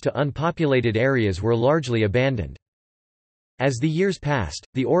lines to unpopulated areas were largely abandoned. As the years passed,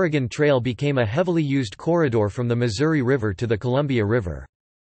 the Oregon Trail became a heavily used corridor from the Missouri River to the Columbia River.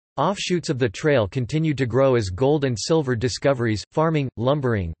 Offshoots of the trail continued to grow as gold and silver discoveries, farming,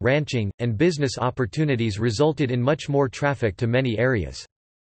 lumbering, ranching, and business opportunities resulted in much more traffic to many areas.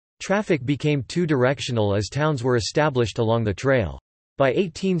 Traffic became two-directional as towns were established along the trail. By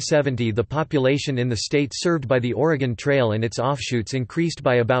 1870, the population in the state served by the Oregon Trail and its offshoots increased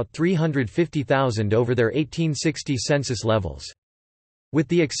by about 350,000 over their 1860 census levels. With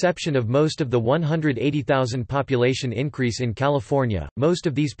the exception of most of the 180,000 population increase in California, most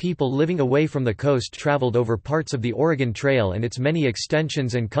of these people living away from the coast traveled over parts of the Oregon Trail and its many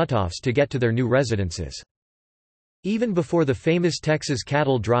extensions and cutoffs to get to their new residences. Even before the famous Texas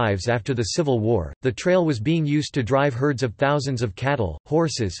cattle drives after the Civil War, the trail was being used to drive herds of thousands of cattle,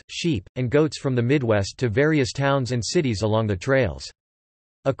 horses, sheep, and goats from the Midwest to various towns and cities along the trails.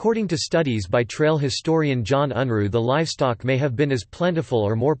 According to studies by trail historian John Unruh, the livestock may have been as plentiful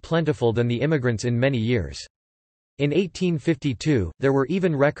or more plentiful than the immigrants in many years. In 1852, there were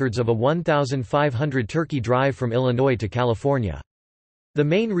even records of a 1,500 turkey drive from Illinois to California. The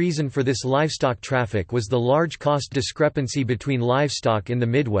main reason for this livestock traffic was the large cost discrepancy between livestock in the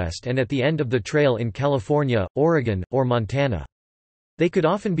Midwest and at the end of the trail in California, Oregon, or Montana. They could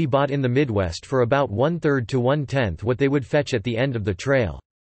often be bought in the Midwest for about 1/3 to 1/10 what they would fetch at the end of the trail.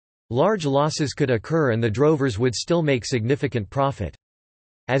 Large losses could occur and the drovers would still make significant profit.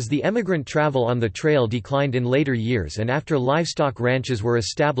 As the emigrant travel on the trail declined in later years and after livestock ranches were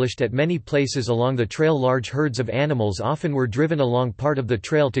established at many places along the trail, large herds of animals often were driven along part of the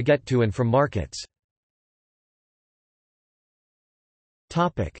trail to get to and from markets.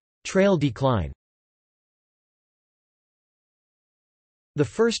 Trail decline. The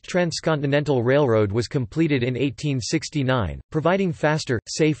first transcontinental railroad was completed in 1869, providing faster,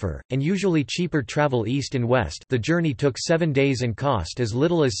 safer, and usually cheaper travel east and west. The journey took 7 days and cost as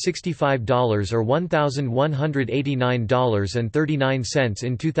little as $65 or $1,189.39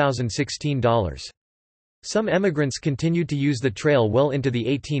 in 2016 dollars. Some emigrants continued to use the trail well into the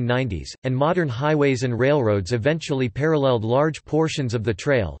 1890s, and modern highways and railroads eventually paralleled large portions of the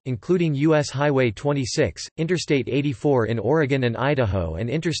trail, including U.S. Highway 26, Interstate 84 in Oregon and Idaho, and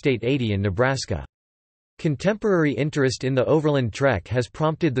Interstate 80 in Nebraska. Contemporary interest in the overland trek has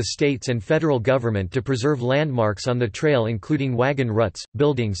prompted the states and federal government to preserve landmarks on the trail, including wagon ruts,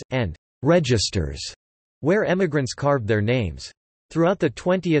 buildings, and registers, where emigrants carved their names. Throughout the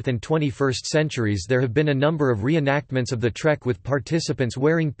 20th and 21st centuries there have been a number of reenactments of the trek with participants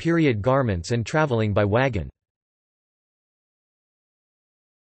wearing period garments and traveling by wagon.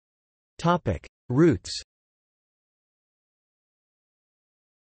 Routes.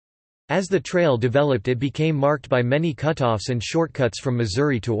 As the trail developed, it became marked by many cutoffs and shortcuts from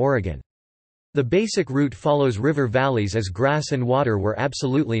Missouri to Oregon. The basic route follows river valleys as grass and water were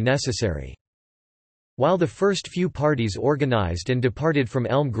absolutely necessary. While the first few parties organized and departed from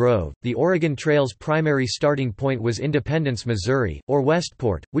Elm Grove, the Oregon Trail's primary starting point was Independence, Missouri, or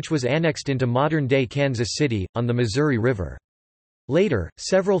Westport, which was annexed into modern-day Kansas City, on the Missouri River. Later,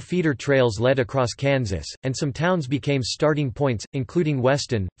 several feeder trails led across Kansas, and some towns became starting points, including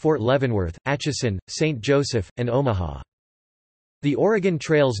Weston, Fort Leavenworth, Atchison, St. Joseph, and Omaha. The Oregon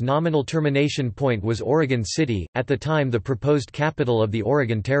Trail's nominal termination point was Oregon City, at the time the proposed capital of the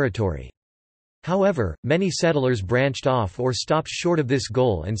Oregon Territory. However, many settlers branched off or stopped short of this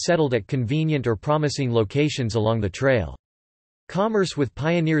goal and settled at convenient or promising locations along the trail. Commerce with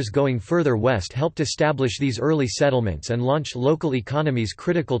pioneers going further west helped establish these early settlements and launch local economies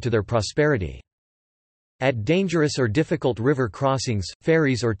critical to their prosperity. At dangerous or difficult river crossings,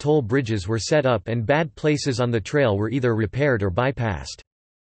 ferries or toll bridges were set up and bad places on the trail were either repaired or bypassed.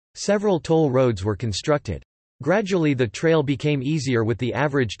 Several toll roads were constructed. Gradually the trail became easier with the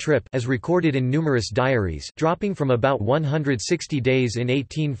average trip, as recorded in numerous diaries, dropping from about 160 days in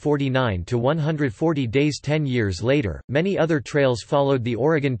 1849 to 140 days 10 years later. Many other trails followed the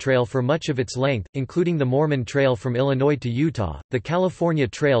Oregon Trail for much of its length, including the Mormon Trail from Illinois to Utah, the California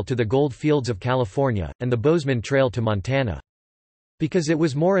Trail to the Gold Fields of California, and the Bozeman Trail to Montana. Because it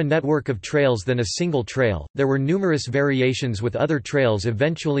was more a network of trails than a single trail, there were numerous variations with other trails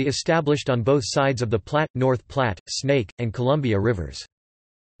eventually established on both sides of the Platte, North Platte, Snake, and Columbia rivers.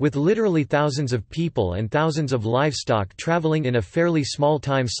 With literally thousands of people and thousands of livestock traveling in a fairly small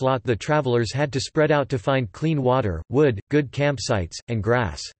time slot, the travelers had to spread out to find clean water, wood, good campsites, and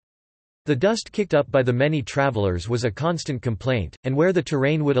grass. The dust kicked up by the many travelers was a constant complaint, and where the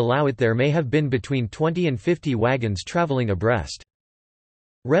terrain would allow it there may have been between 20 and 50 wagons traveling abreast.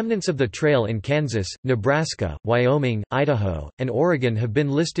 Remnants of the trail in Kansas, Nebraska, Wyoming, Idaho, and Oregon have been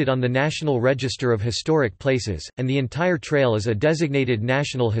listed on the National Register of Historic Places, and the entire trail is a designated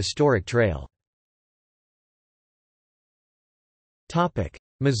National Historic Trail.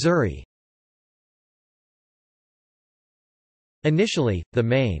 Missouri. Initially, the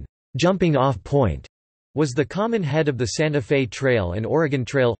main jumping-off point was the common head of the Santa Fe Trail and Oregon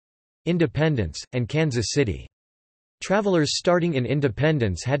Trail, Independence, and Kansas City. Travelers starting in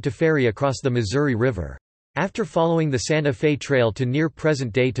Independence had to ferry across the Missouri River. After following the Santa Fe Trail to near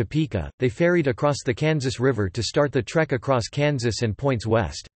present-day Topeka, they ferried across the Kansas River to start the trek across Kansas and points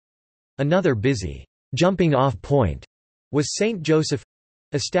west. Another busy jumping-off point was St. Joseph,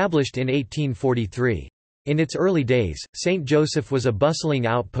 established in 1843. In its early days, St. Joseph was a bustling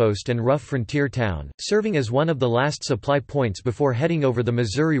outpost and rough frontier town, serving as one of the last supply points before heading over the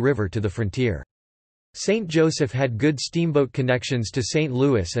Missouri River to the frontier. St. Joseph had good steamboat connections to St.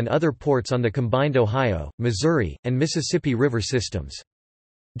 Louis and other ports on the combined Ohio, Missouri, and Mississippi River systems.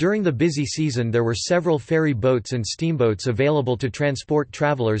 During the busy season there were several ferry boats and steamboats available to transport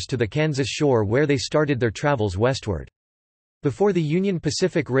travelers to the Kansas shore where they started their travels westward. Before the Union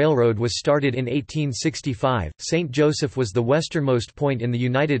Pacific Railroad was started in 1865, St. Joseph was the westernmost point in the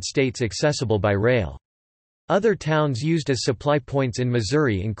United States accessible by rail. Other towns used as supply points in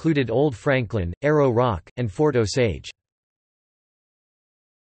Missouri included Old Franklin, Arrow Rock, and Fort Osage.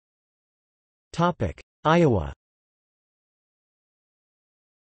 Iowa.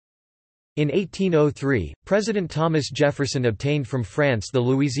 In 1803, President Thomas Jefferson obtained from France the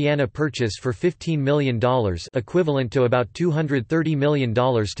Louisiana Purchase for $15 million, equivalent to about $230 million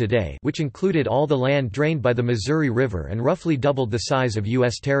today, which included all the land drained by the Missouri River and roughly doubled the size of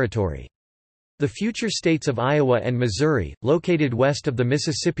U.S. territory. The future states of Iowa and Missouri, located west of the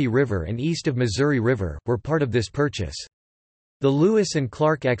Mississippi River and east of Missouri River, were part of this purchase. The Lewis and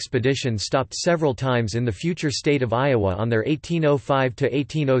Clark expedition stopped several times in the future state of Iowa on their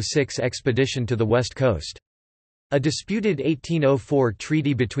 1805–1806 expedition to the west coast. A disputed 1804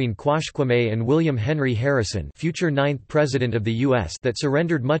 treaty between Quashquame and William Henry Harrison, future 9th President of the U.S., that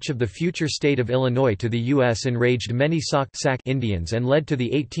surrendered much of the future state of Illinois to the U.S. enraged many Sauk Indians and led to the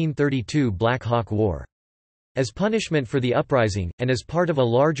 1832 Black Hawk War. As punishment for the uprising, and as part of a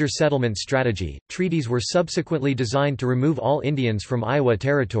larger settlement strategy, treaties were subsequently designed to remove all Indians from Iowa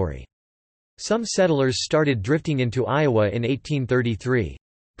Territory. Some settlers started drifting into Iowa in 1833.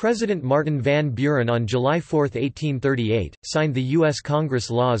 President Martin Van Buren on July 4, 1838, signed the U.S.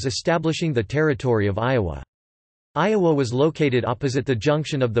 Congress laws establishing the Territory of Iowa. Iowa was located opposite the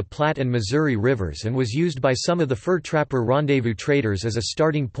junction of the Platte and Missouri rivers and was used by some of the fur trapper rendezvous traders as a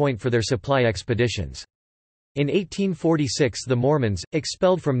starting point for their supply expeditions. In 1846 the Mormons,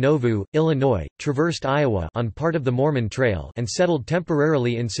 expelled from Nauvoo, Illinois, traversed Iowa on part of the Mormon Trail and settled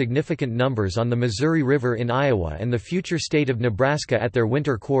temporarily in significant numbers on the Missouri River in Iowa and the future state of Nebraska at their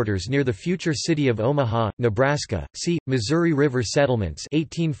winter quarters near the future city of Omaha, Nebraska. See Missouri River Settlements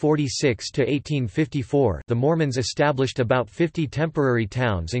 1846–1854. The Mormons established about 50 temporary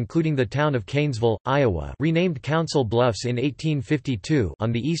towns including the town of Canesville, Iowa, renamed Council Bluffs in 1852,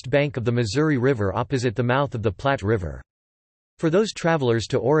 on the east bank of the Missouri River opposite the mouth of the Platte River. For those travelers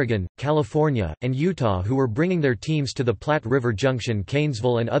to Oregon, California, and Utah who were bringing their teams to the Platte River Junction,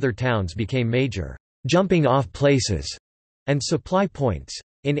 Kanesville and other towns became major jumping-off places and supply points.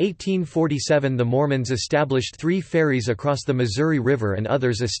 In 1847 the Mormons established 3 ferries across the Missouri River and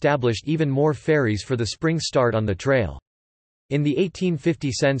others established even more ferries for the spring start on the trail. In the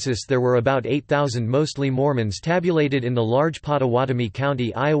 1850 census there were about 8,000 mostly Mormons tabulated in the large Pottawatomie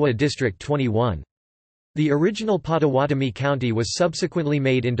County, Iowa District 21. The original Pottawatomie County was subsequently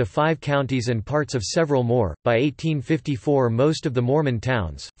made into 5 counties and parts of several more. By 1854 most of the Mormon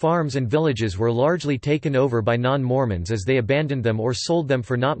towns, farms and villages were largely taken over by non-Mormons as they abandoned them or sold them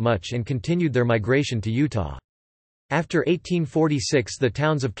for not much and continued their migration to Utah. After 1846 the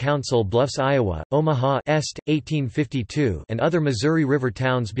towns of Council Bluffs, Iowa, Omaha Est, 1852, and other Missouri River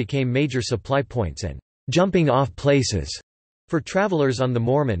towns became major supply points and jumping-off places for travelers on the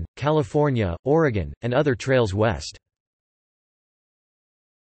Mormon, California, Oregon, and other trails west.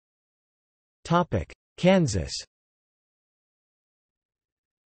 Kansas.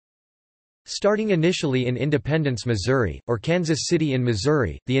 Starting initially in Independence, Missouri, or Kansas City in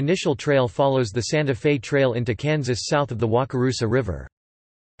Missouri, the initial trail follows the Santa Fe Trail into Kansas south of the Wakarusa River.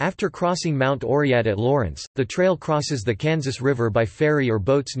 After crossing Mount Oriat at Lawrence, the trail crosses the Kansas River by ferry or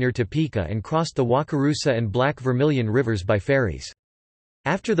boats near Topeka and crossed the Wakarusa and Black Vermilion rivers by ferries.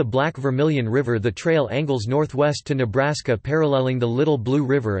 After the Black Vermilion River the trail angles northwest to Nebraska paralleling the Little Blue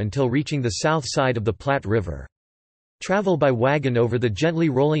River until reaching the south side of the Platte River. Travel by wagon over the gently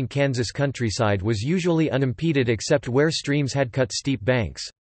rolling Kansas countryside was usually unimpeded except where streams had cut steep banks.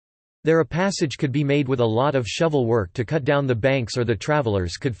 There a passage could be made with a lot of shovel work to cut down the banks or the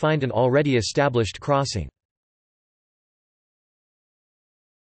travelers could find an already established crossing.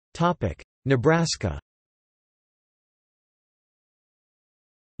 Nebraska.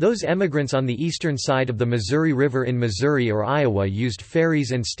 Those emigrants on the eastern side of the Missouri River in Missouri or Iowa used ferries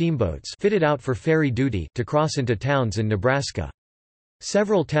and steamboats fitted out for ferry duty to cross into towns in Nebraska.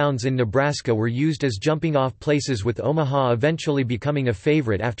 Several towns in Nebraska were used as jumping-off places, with Omaha eventually becoming a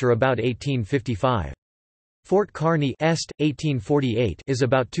favorite after about 1855. Fort Kearny Est, 1848, is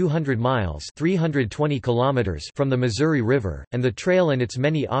about 200 miles (320 kilometers) from the Missouri River, and the trail and its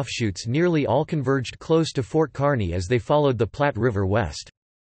many offshoots nearly all converged close to Fort Kearny as they followed the Platte River west.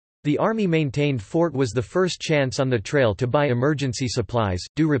 The Army-maintained fort was the first chance on the trail to buy emergency supplies,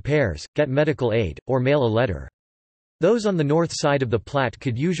 do repairs, get medical aid, or mail a letter. Those on the north side of the Platte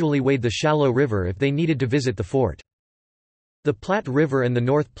could usually wade the shallow river if they needed to visit the fort. The Platte River and the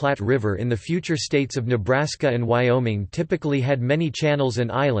North Platte River in the future states of Nebraska and Wyoming typically had many channels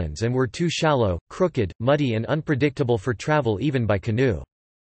and islands and were too shallow, crooked, muddy and unpredictable for travel even by canoe.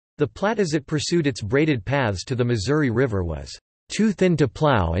 The Platte as it pursued its braided paths to the Missouri River was too thin to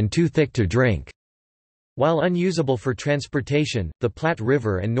plow and too thick to drink. While unusable for transportation, the Platte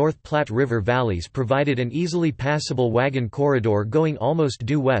River and North Platte River valleys provided an easily passable wagon corridor going almost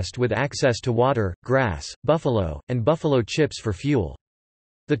due west with access to water, grass, buffalo, and buffalo chips for fuel.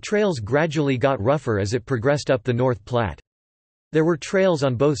 The trails gradually got rougher as it progressed up the North Platte. There were trails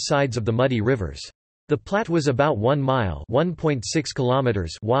on both sides of the muddy rivers. The Platte was about 1 mile (1.6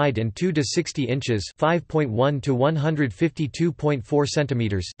 kilometers) wide and 2 to 60 inches (5.1 to 152.4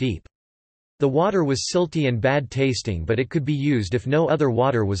 centimeters) deep. The water was silty and bad tasting, but it could be used if no other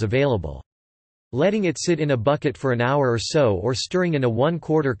water was available. Letting it sit in a bucket for an hour or so or stirring in a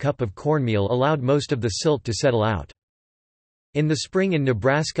 1/4 cup of cornmeal allowed most of the silt to settle out. In the spring in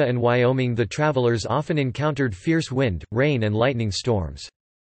Nebraska and Wyoming the travelers often encountered fierce wind, rain and lightning storms.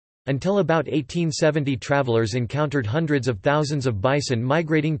 Until about 1870 travelers encountered hundreds of thousands of bison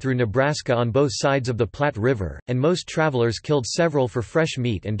migrating through Nebraska on both sides of the Platte River, and most travelers killed several for fresh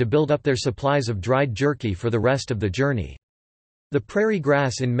meat and to build up their supplies of dried jerky for the rest of the journey. The prairie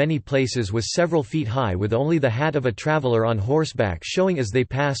grass in many places was several feet high with only the hat of a traveler on horseback showing as they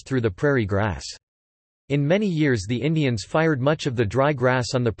passed through the prairie grass. In many years the Indians fired much of the dry grass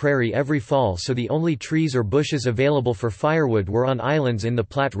on the prairie every fall, so the only trees or bushes available for firewood were on islands in the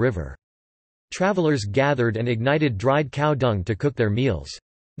Platte River. Travelers gathered and ignited dried cow dung to cook their meals.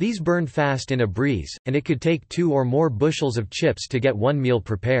 These burned fast in a breeze, and it could take 2 or more bushels of chips to get one meal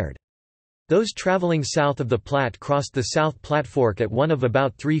prepared. Those traveling south of the Platte crossed the South Platte Fork at one of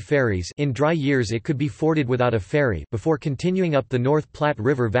about 3 ferries. In dry years it could be forded without a ferry before continuing up the North Platte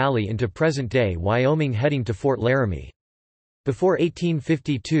River Valley into present-day Wyoming heading to Fort Laramie. Before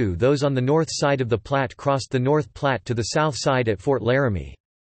 1852 those on the north side of the Platte crossed the North Platte to the south side at Fort Laramie.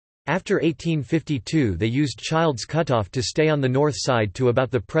 After 1852 they used Childs Cutoff to stay on the north side to about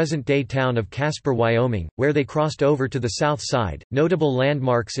the present-day town of Casper, Wyoming, where they crossed over to the south side. Notable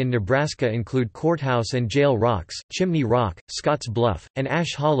landmarks in Nebraska include Courthouse and Jail Rocks, Chimney Rock, Scotts Bluff, and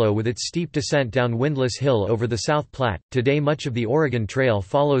Ash Hollow with its steep descent down Windless Hill over the South Platte. Today much of the Oregon Trail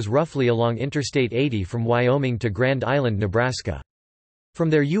follows roughly along Interstate 80 from Wyoming to Grand Island, Nebraska. From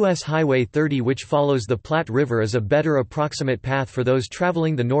there U.S. Highway 30 which follows the Platte River is a better approximate path for those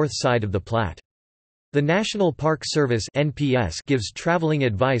traveling the north side of the Platte. The National Park Service (NPS) gives traveling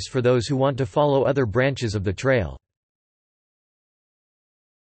advice for those who want to follow other branches of the trail.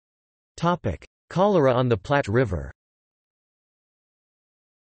 Cholera on the Platte River.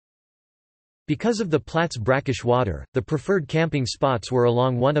 Because of the Platte's brackish water, the preferred camping spots were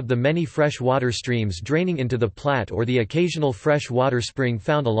along one of the many fresh water streams draining into the Platte or the occasional fresh water spring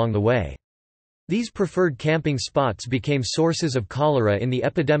found along the way. These preferred camping spots became sources of cholera in the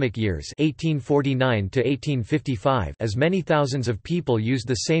epidemic years 1849 to 1855, as many thousands of people used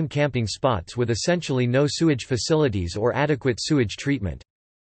the same camping spots with essentially no sewage facilities or adequate sewage treatment.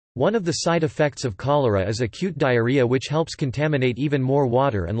 One of the side effects of cholera is acute diarrhea, which helps contaminate even more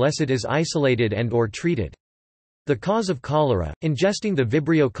water unless it is isolated and/or treated. The cause of cholera, ingesting the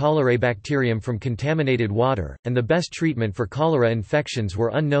Vibrio cholerae bacterium from contaminated water, and the best treatment for cholera infections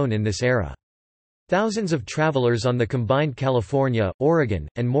were unknown in this era. Thousands of travelers on the combined California, Oregon,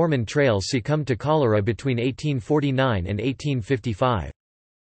 and Mormon trails succumbed to cholera between 1849 and 1855.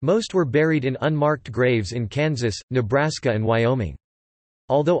 Most were buried in unmarked graves in Kansas, Nebraska and Wyoming.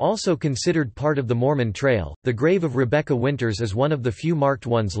 Although also considered part of the Mormon Trail, the grave of Rebecca Winters is one of the few marked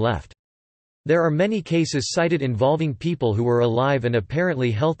ones left. There are many cases cited involving people who were alive and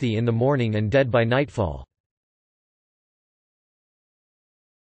apparently healthy in the morning and dead by nightfall.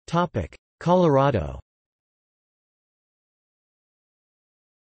 Colorado.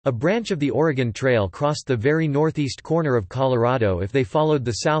 A branch of the Oregon Trail crossed the very northeast corner of Colorado if they followed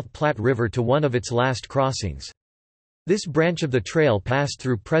the South Platte River to one of its last crossings. This branch of the trail passed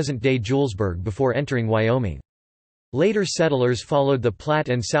through present-day Julesburg before entering Wyoming. Later settlers followed the Platte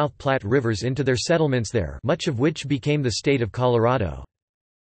and South Platte rivers into their settlements there, much of which became the state of Colorado.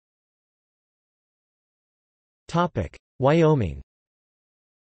 Wyoming.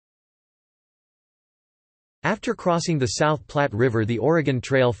 After crossing the South Platte River, the Oregon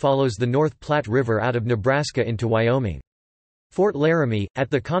Trail follows the North Platte River out of Nebraska into Wyoming. Fort Laramie, at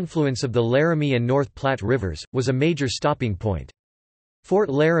the confluence of the Laramie and North Platte rivers, was a major stopping point. Fort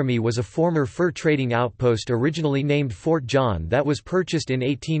Laramie was a former fur trading outpost originally named Fort John that was purchased in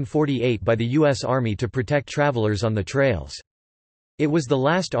 1848 by the U.S. Army to protect travelers on the trails. It was the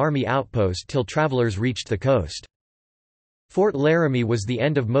last Army outpost till travelers reached the coast. Fort Laramie was the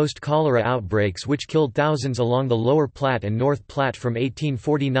end of most cholera outbreaks which killed thousands along the Lower Platte and North Platte from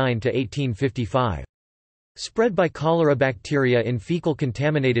 1849 to 1855. Spread by cholera bacteria in fecal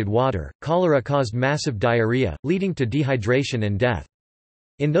contaminated water, cholera caused massive diarrhea, leading to dehydration and death.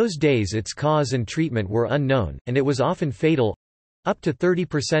 In those days its cause and treatment were unknown, and it was often fatal. Up to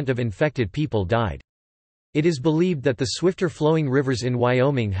 30% of infected people died. It is believed that the swifter flowing rivers in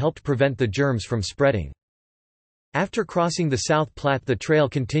Wyoming helped prevent the germs from spreading. After crossing the South Platte, the trail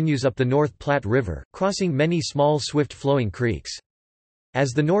continues up the North Platte River, crossing many small swift-flowing creeks.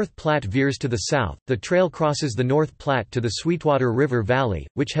 As the North Platte veers to the south, the trail crosses the North Platte to the Sweetwater River Valley,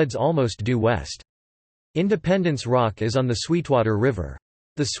 which heads almost due west. Independence Rock is on the Sweetwater River.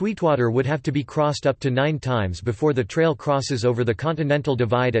 The Sweetwater would have to be crossed up to 9 times before the trail crosses over the Continental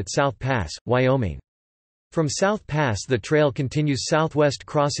Divide at South Pass, Wyoming. From South Pass the trail continues southwest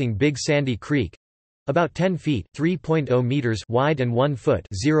crossing Big Sandy Creek, about 10 feet (3.0 meters) wide and 1 foot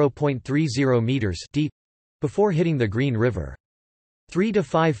 (0.30 meters) deep, before hitting the Green River. 3 to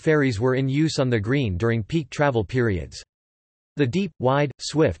 5 ferries were in use on the Green during peak travel periods. The deep, wide,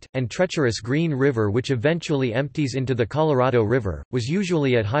 swift, and treacherous Green River, which eventually empties into the Colorado River, was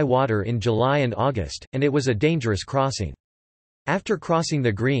usually at high water in July and August, and it was a dangerous crossing. After crossing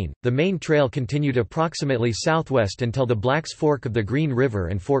the Green, the main trail continued approximately southwest until the Blacks Fork of the Green River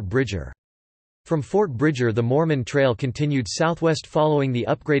and Fort Bridger. From Fort Bridger the Mormon Trail continued southwest following the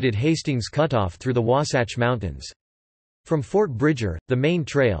upgraded Hastings Cutoff through the Wasatch Mountains. From Fort Bridger, the main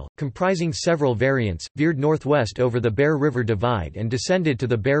trail, comprising several variants, veered northwest over the Bear River Divide and descended to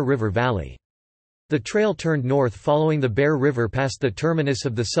the Bear River Valley. The trail turned north following the Bear River past the terminus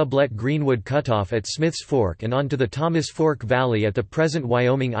of the Sublet Greenwood Cutoff at Smith's Fork and onto the Thomas Fork Valley at the present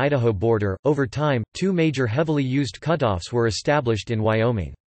Wyoming-Idaho border. Over time, 2 major heavily used cutoffs were established in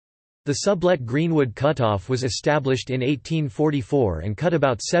Wyoming. The Sublet Greenwood Cutoff was established in 1844 and cut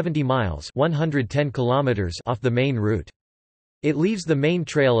about 70 miles (110 kilometers) off the main route. It leaves the main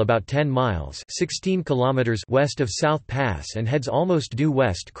trail about 10 miles 16 kilometers west of South Pass and heads almost due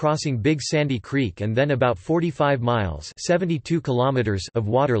west crossing Big Sandy Creek and then about 45 miles 72 kilometers of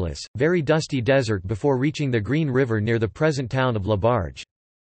waterless, very dusty desert before reaching the Green River near the present town of LaBarge.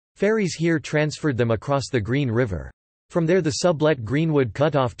 Ferries here transferred them across the Green River. From there the sublet Greenwood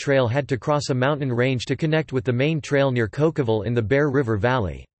Cutoff Trail had to cross a mountain range to connect with the main trail near Cookeville in the Bear River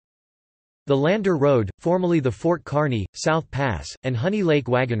Valley. The Lander Road, formerly the Fort Kearny, South Pass, and Honey Lake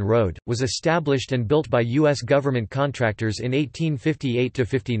Wagon Road, was established and built by U.S. government contractors in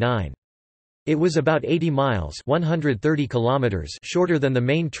 1858–59. It was about 80 miles 130 kilometers shorter than the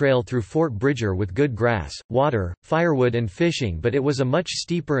main trail through Fort Bridger with good grass, water, firewood and fishing, but it was a much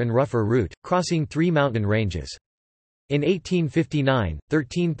steeper and rougher route, crossing 3 mountain ranges. In 1859,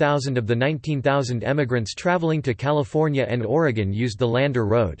 13,000 of the 19,000 emigrants traveling to California and Oregon used the Lander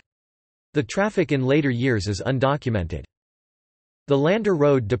Road. The traffic in later years is undocumented. The Lander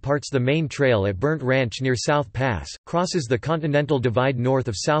Road departs the main trail at Burnt Ranch near South Pass, crosses the Continental Divide north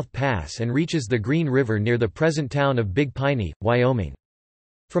of South Pass and reaches the Green River near the present town of Big Piney, Wyoming.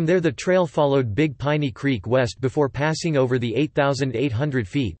 From there the trail followed Big Piney Creek west before passing over the 8,800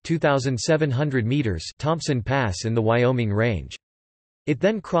 feet 2,700 meters Thompson Pass in the Wyoming Range. It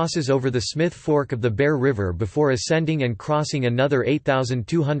then crosses over the Smith Fork of the Bear River before ascending and crossing another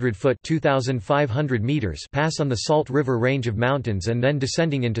 8,200-foot (2,500 meters) pass on the Salt River range of mountains and then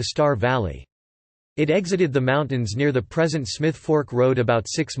descending into Star Valley. It exited the mountains near the present Smith Fork Road about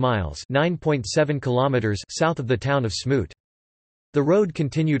 6 miles (9.7 kilometers) south of the town of Smoot. The road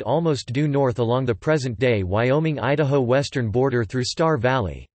continued almost due north along the present-day Wyoming-Idaho western border through Star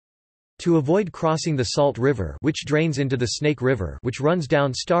Valley. To avoid crossing the Salt River, which drains into the Snake River, which runs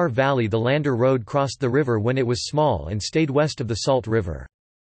down Star Valley, the Lander Road crossed the river when it was small and stayed west of the Salt River.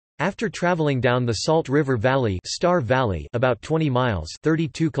 After traveling down the Salt River Valley, Star Valley, about 20 miles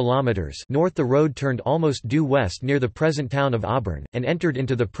 (32 kilometers) north, the road turned almost due west near the present town of Auburn and entered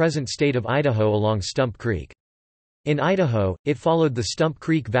into the present state of Idaho along Stump Creek. In Idaho, it followed the Stump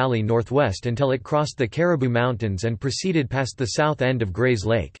Creek Valley northwest until it crossed the Caribou Mountains and proceeded past the south end of Gray's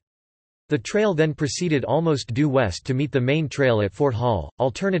Lake. The trail then proceeded almost due west to meet the main trail at Fort Hall.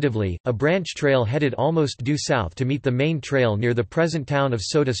 Alternatively, a branch trail headed almost due south to meet the main trail near the present town of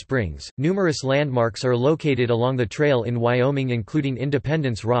Soda Springs. Numerous landmarks are located along the trail in Wyoming, including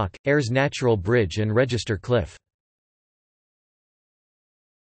Independence Rock, Ayers Natural Bridge, and Register Cliff.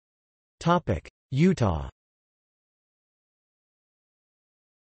 Topic: Utah.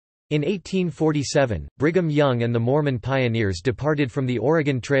 In 1847, Brigham Young and the Mormon pioneers departed from the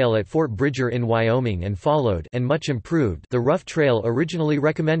Oregon Trail at Fort Bridger in Wyoming and followed, and much improved, the rough trail originally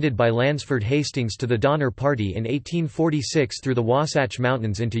recommended by Lansford Hastings to the Donner Party in 1846 through the Wasatch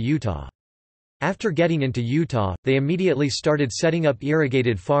Mountains into Utah. After getting into Utah, they immediately started setting up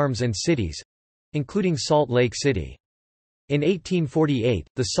irrigated farms and cities—including Salt Lake City. In 1848,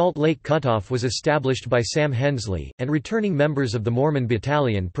 the Salt Lake Cutoff was established by Sam Hensley, and returning members of the Mormon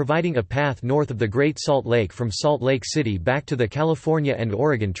Battalion providing a path north of the Great Salt Lake from Salt Lake City back to the California and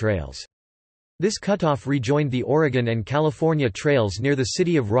Oregon trails. This cutoff rejoined the Oregon and California trails near the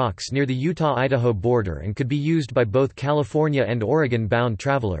City of Rocks near the Utah-Idaho border and could be used by both California and Oregon-bound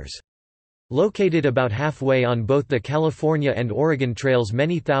travelers. Located about halfway on both the California and Oregon trails,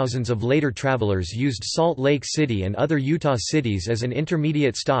 many thousands of later travelers used Salt Lake City and other Utah cities as an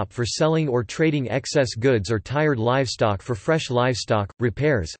intermediate stop for selling or trading excess goods or tired livestock for fresh livestock,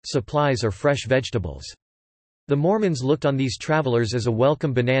 repairs, supplies or fresh vegetables. The Mormons looked on these travelers as a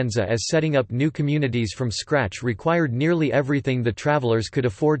welcome bonanza, as setting up new communities from scratch required nearly everything the travelers could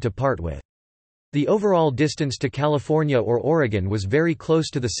afford to part with. The overall distance to California or Oregon was very close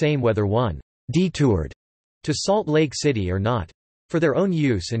to the same whether one detoured to Salt Lake City or not. For their own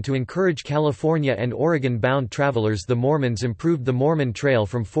use and to encourage California and Oregon-bound travelers, the Mormons improved the Mormon Trail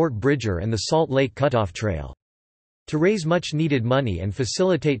from Fort Bridger and the Salt Lake Cutoff Trail. To raise much-needed money and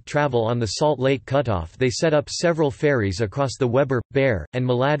facilitate travel on the Salt Lake Cutoff, they set up several ferries across the Weber, Bear, and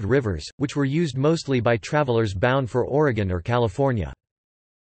Malad rivers, which were used mostly by travelers bound for Oregon or California.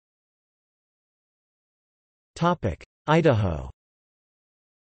 Idaho.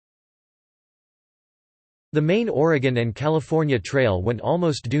 The main Oregon and California Trail went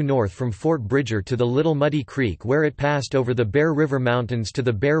almost due north from Fort Bridger to the Little Muddy Creek, where it passed over the Bear River Mountains to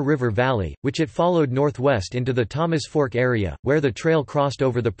the Bear River Valley, which it followed northwest into the Thomas Fork area, where the trail crossed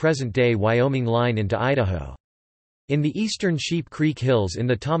over the present-day Wyoming line into Idaho. In the eastern Sheep Creek Hills in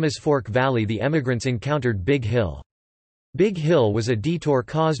the Thomas Fork Valley, the emigrants encountered Big Hill. Big Hill was a detour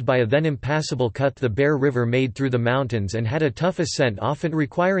caused by a then impassable cut the Bear River made through the mountains and had a tough ascent often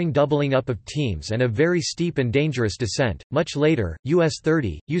requiring doubling up of teams and a very steep and dangerous descent. Much later, US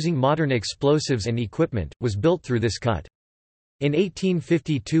 30, using modern explosives and equipment, was built through this cut. In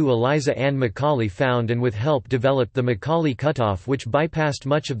 1852 Eliza Ann Macaulay found and with help developed the Macaulay Cutoff, which bypassed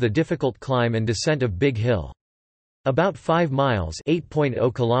much of the difficult climb and descent of Big Hill. About 5 miles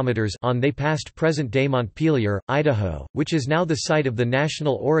 (8.0 kilometers) on they passed present-day Montpelier, Idaho, which is now the site of the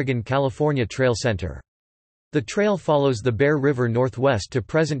National Oregon-California Trail Center. The trail follows the Bear River northwest to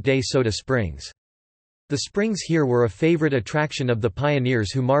present-day Soda Springs. The springs here were a favorite attraction of the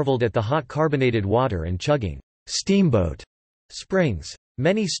pioneers who marveled at the hot carbonated water and chugging steamboat springs.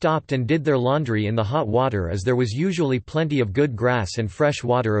 Many stopped and did their laundry in the hot water as there was usually plenty of good grass and fresh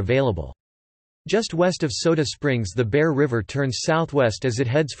water available. Just west of Soda Springs the Bear River turns southwest as it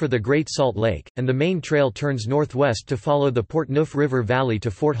heads for the Great Salt Lake, and the main trail turns northwest to follow the Portneuf River Valley to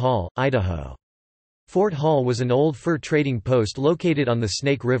Fort Hall, Idaho. Fort Hall was an old fur trading post located on the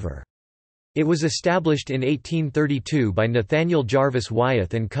Snake River. It was established in 1832 by Nathaniel Jarvis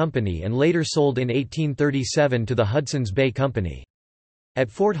Wyeth and Company and later sold in 1837 to the Hudson's Bay Company.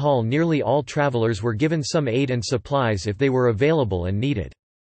 At Fort Hall nearly all travelers were given some aid and supplies if they were available and needed.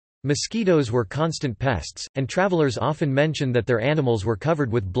 Mosquitoes were constant pests, and travelers often mentioned that their animals were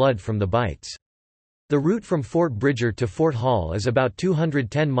covered with blood from the bites. The route from Fort Bridger to Fort Hall is about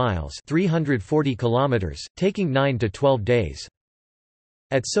 210 miles (340 kilometers), taking 9 to 12 days.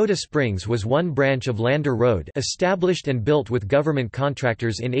 At Soda Springs was one branch of Lander Road established and built with government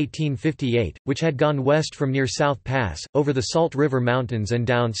contractors in 1858, which had gone west from near South Pass, over the Salt River Mountains and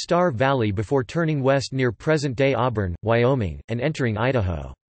down Star Valley before turning west near present-day Auburn, Wyoming, and entering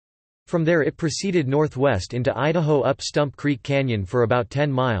Idaho. From there it proceeded northwest into Idaho up Stump Creek Canyon for about 10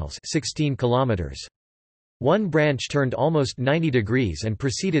 miles (16 kilometers). One branch turned almost 90 degrees and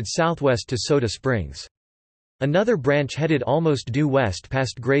proceeded southwest to Soda Springs. Another branch headed almost due west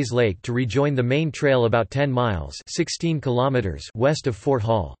past Grays Lake to rejoin the main trail about 10 miles (16 kilometers) west of Fort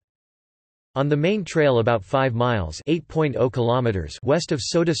Hall. On the main trail about 5 miles (8.0 kilometers) west of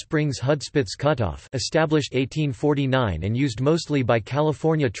Soda Springs Hudspeth's Cutoff, established 1849 and used mostly by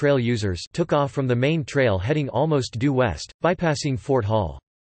California trail users, took off from the main trail heading almost due west, bypassing Fort Hall.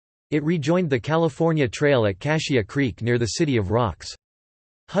 It rejoined the California Trail at Cassia Creek near the City of Rocks.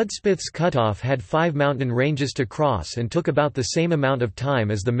 Hudspeth's Cutoff had 5 mountain ranges to cross and took about the same amount of time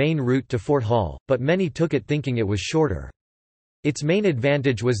as the main route to Fort Hall, but many took it thinking it was shorter. Its main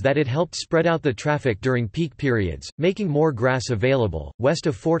advantage was that it helped spread out the traffic during peak periods, making more grass available. West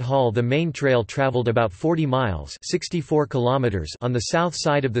of Fort Hall, the main trail traveled about 40 miles (64 kilometers) on the south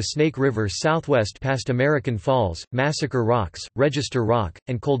side of the Snake River southwest past American Falls, Massacre Rocks, Register Rock,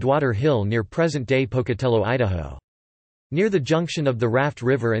 and Coldwater Hill near present-day Pocatello, Idaho. Near the junction of the Raft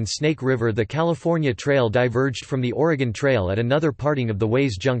River and Snake River, the California Trail diverged from the Oregon Trail at another parting of the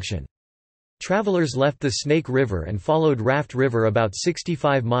Ways Junction. Travelers left the Snake River and followed Raft River about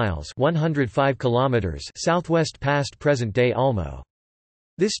 65 miles (105 kilometers) southwest past present-day Almo.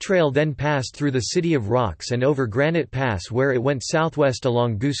 This trail then passed through the City of Rocks and over Granite Pass, where it went southwest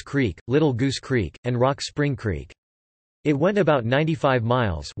along Goose Creek, Little Goose Creek, and Rock Spring Creek. It went about 95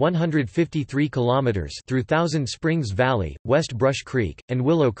 miles (153 kilometers) through Thousand Springs Valley, West Brush Creek, and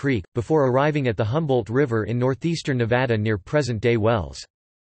Willow Creek, before arriving at the Humboldt River in northeastern Nevada near present-day Wells.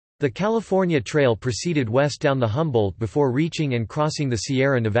 The California Trail proceeded west down the Humboldt before reaching and crossing the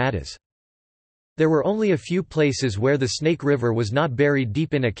Sierra Nevadas. There were only a few places where the Snake River was not buried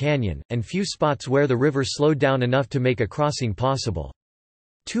deep in a canyon, and few spots where the river slowed down enough to make a crossing possible.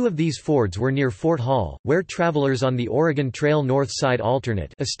 2 of these fords were near Fort Hall, where travelers on the Oregon Trail North Side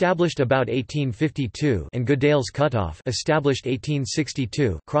Alternate, established about 1852, and Goodale's Cutoff, established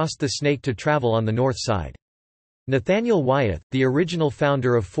 1862, crossed the Snake to travel on the north side. Nathaniel Wyeth, the original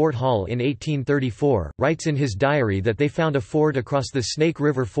founder of Fort Hall in 1834, writes in his diary that they found a ford across the Snake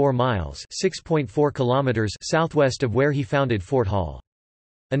River 4 miles (6.4 kilometers) southwest of where he founded Fort Hall.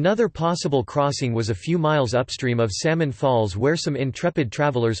 Another possible crossing was a few miles upstream of Salmon Falls, where some intrepid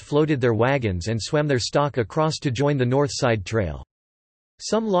travelers floated their wagons and swam their stock across to join the North Side Trail.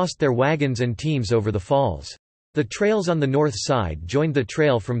 Some lost their wagons and teams over the falls. The trails on the north side joined the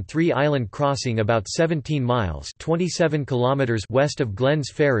trail from Three Island Crossing about 17 miles (27 kilometers) west of Glenn's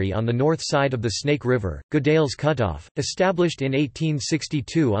Ferry on the north side of the Snake River. Goodale's Cutoff, established in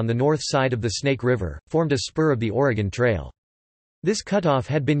 1862 on the north side of the Snake River, formed a spur of the Oregon Trail. This cutoff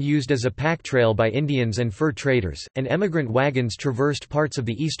had been used as a pack trail by Indians and fur traders, and emigrant wagons traversed parts of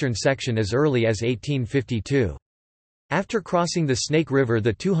the eastern section as early as 1852. After crossing the Snake River,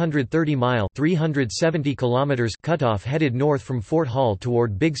 the 230-mile (370 km) cutoff headed north from Fort Hall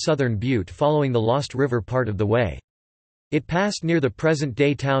toward Big Southern Butte following the Lost River part of the way. It passed near the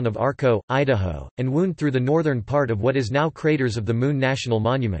present-day town of Arco, Idaho, and wound through the northern part of what is now Craters of the Moon National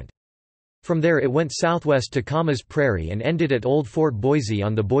Monument. From there it went southwest to Camas Prairie and ended at Old Fort Boise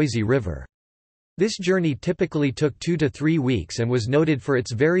on the Boise River. This journey typically took 2 to 3 weeks and was noted for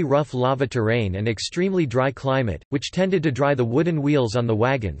its very rough lava terrain and extremely dry climate, which tended to dry the wooden wheels on the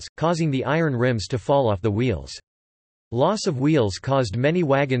wagons, causing the iron rims to fall off the wheels. Loss of wheels caused many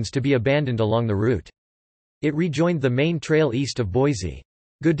wagons to be abandoned along the route. It rejoined the main trail east of Boise.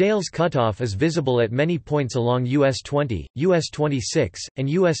 Goodale's Cutoff is visible at many points along US 20, US 26, and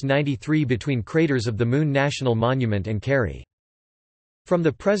US 93 between Craters of the Moon National Monument and Cary. From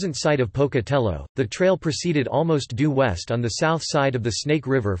the present site of Pocatello, the trail proceeded almost due west on the south side of the Snake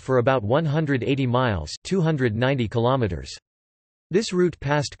River for about 180 miles (290 kilometers). This route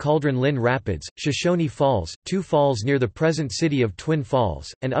passed Cauldron Lynn Rapids, Shoshone Falls, two falls near the present city of Twin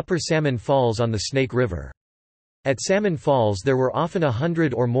Falls, and Upper Salmon Falls on the Snake River. At Salmon Falls there were often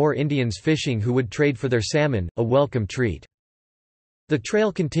 100 or more Indians fishing who would trade for their salmon, a welcome treat. The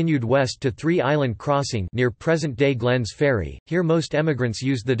trail continued west to Three Island Crossing near present-day Glenn's Ferry. Here most emigrants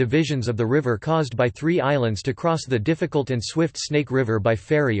used the divisions of the river caused by three islands to cross the difficult and swift Snake River by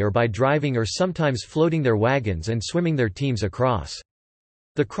ferry or by driving or sometimes floating their wagons and swimming their teams across.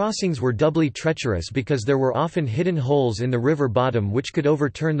 The crossings were doubly treacherous because there were often hidden holes in the river bottom which could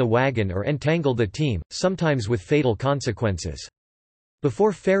overturn the wagon or entangle the team, sometimes with fatal consequences.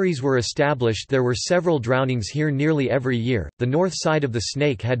 Before ferries were established, there were several drownings here nearly every year. The north side of the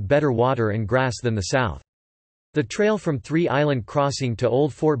Snake had better water and grass than the south. The trail from Three Island Crossing to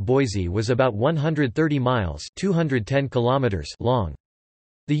Old Fort Boise was about 130 miles (210 kilometers) long.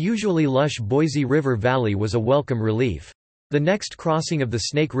 The usually lush Boise River Valley was a welcome relief. The next crossing of the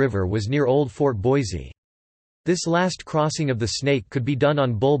Snake River was near Old Fort Boise. This last crossing of the Snake could be done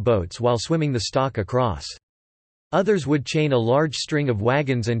on bull boats while swimming the stock across. Others would chain a large string of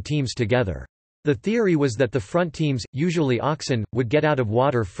wagons and teams together. The theory was that the front teams, usually oxen, would get out of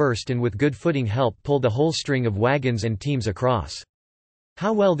water first and with good footing help pull the whole string of wagons and teams across.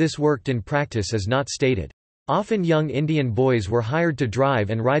 How well this worked in practice is not stated. Often young Indian boys were hired to drive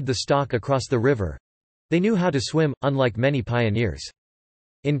and ride the stock across the river. They knew how to swim, unlike many pioneers.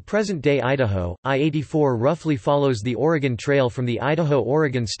 In present-day Idaho, I-84 roughly follows the Oregon Trail from the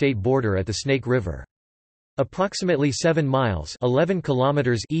Idaho-Oregon state border at the Snake River. Approximately 7 miles (11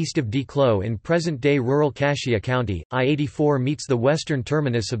 kilometers) east of DeClos in present-day rural Cassia County, I-84 meets the western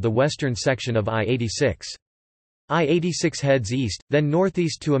terminus of the western section of I-86. I-86 heads east, then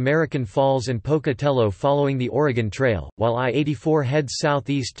northeast to American Falls and Pocatello following the Oregon Trail, while I-84 heads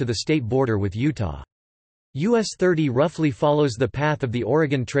southeast to the state border with Utah. US 30 roughly follows the path of the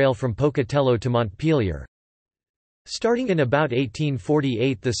Oregon Trail from Pocatello to Montpelier. Starting in about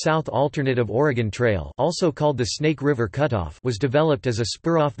 1848, the south alternate of Oregon Trail, also called the Snake River Cutoff, was developed as a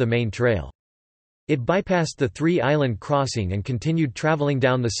spur off the main trail. It bypassed the Three Island Crossing and continued traveling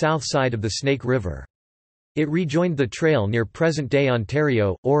down the south side of the Snake River. It rejoined the trail near present-day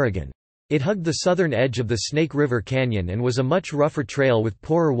Ontario, Oregon. It hugged the southern edge of the Snake River Canyon and was a much rougher trail with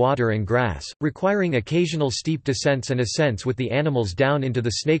poorer water and grass, requiring occasional steep descents and ascents with the animals down into the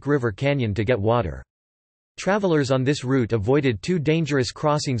Snake River Canyon to get water. Travelers on this route avoided two dangerous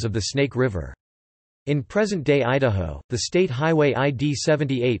crossings of the Snake River. In present-day Idaho, the state highway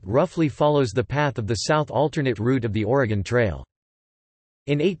ID-78 roughly follows the path of the south alternate route of the Oregon Trail.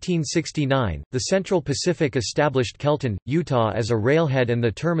 In 1869, the Central Pacific established Kelton, Utah as a railhead, and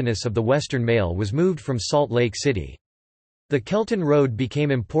the terminus of the Western Mail was moved from Salt Lake City. The Kelton Road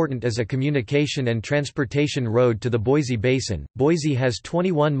became important as a communication and transportation road to the Boise Basin. Boise has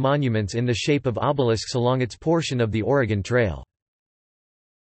 21 monuments in the shape of obelisks along its portion of the Oregon Trail.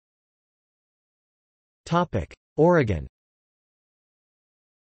 Oregon.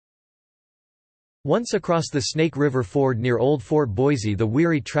 Once across the Snake River ford near Old Fort Boise, the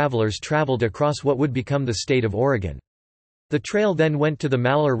weary travelers traveled across what would become the state of Oregon. The trail then went to the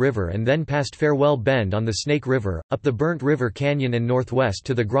Malheur River and then past Farewell Bend on the Snake River, up the Burnt River Canyon and northwest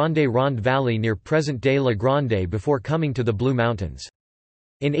to the Grande Ronde Valley near present-day La Grande before coming to the Blue Mountains.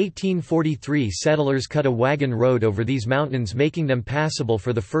 In 1843, settlers cut a wagon road over these mountains, making them passable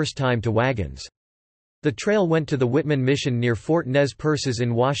for the first time to wagons. The trail went to the Whitman Mission near Fort Nez Perces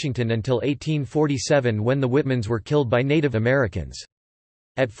in Washington until 1847, when the Whitmans were killed by Native Americans.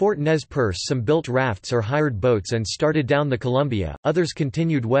 At Fort Nez Perce some built rafts or hired boats and started down the Columbia, others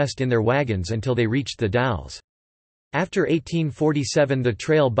continued west in their wagons until they reached the Dalles. After 1847 the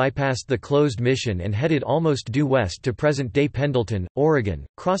trail bypassed the closed Mission and headed almost due west to present-day Pendleton, Oregon,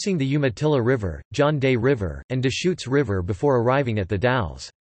 crossing the Umatilla River, John Day River, and Deschutes River before arriving at the Dalles.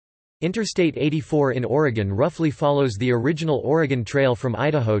 Interstate 84 in Oregon roughly follows the original Oregon Trail from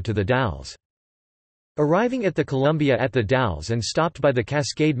Idaho to the Dalles. Arriving at the Columbia at the Dalles and stopped by the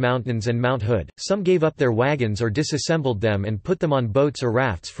Cascade Mountains and Mount Hood, some gave up their wagons or disassembled them and put them on boats or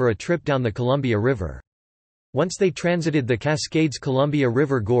rafts for a trip down the Columbia River. Once they transited the Cascades Columbia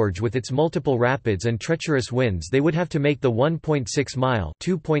River Gorge with its multiple rapids and treacherous winds, they would have to make the 1.6-mile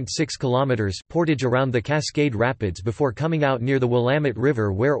 (2.6 kilometers) portage around the Cascade Rapids before coming out near the Willamette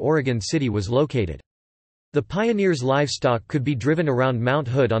River where Oregon City was located. The pioneers' livestock could be driven around Mount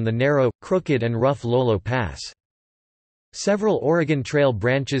Hood on the narrow, crooked and rough Lolo Pass. Several Oregon Trail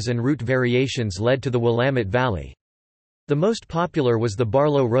branches and route variations led to the Willamette Valley. The most popular was the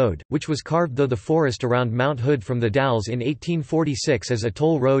Barlow Road, which was carved through the forest around Mount Hood from the Dalles in 1846 as a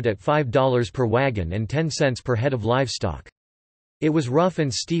toll road at $5 per wagon and 10 cents per head of livestock. It was rough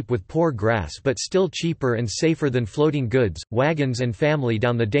and steep with poor grass but still cheaper and safer than floating goods, wagons and family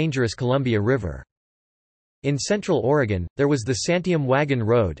down the dangerous Columbia River. In Central Oregon, there was the Santiam Wagon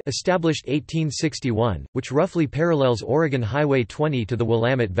Road, established 1861, which roughly parallels Oregon Highway 20 to the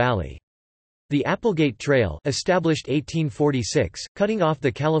Willamette Valley. The Applegate Trail, established 1846, cutting off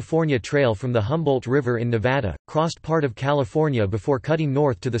the California Trail from the Humboldt River in Nevada, crossed part of California before cutting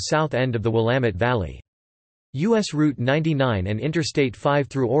north to the south end of the Willamette Valley. U.S. Route 99 and Interstate 5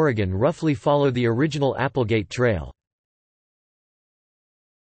 through Oregon roughly follow the original Applegate Trail.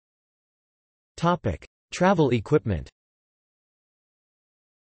 Travel equipment.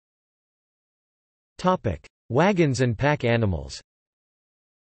 Wagons and pack animals.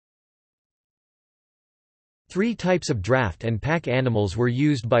 Three types of draft and pack animals were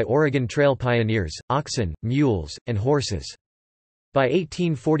used by Oregon Trail pioneers: oxen, mules, and horses. By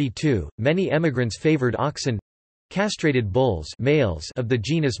 1842, many emigrants favored oxen—castrated bulls, males of the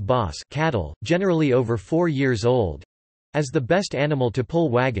genus Bos, cattle, generally over 4 years old—as the best animal to pull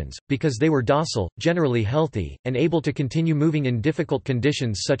wagons, because they were docile, generally healthy, and able to continue moving in difficult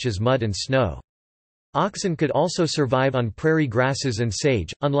conditions such as mud and snow. Oxen could also survive on prairie grasses and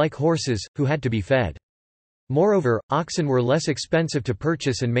sage, unlike horses, who had to be fed. Moreover, oxen were less expensive to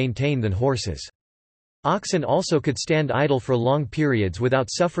purchase and maintain than horses. Oxen also could stand idle for long periods without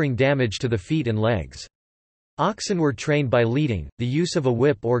suffering damage to the feet and legs. Oxen were trained by leading, the use of a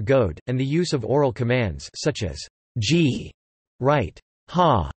whip or goad, and the use of oral commands such as "Gee," right,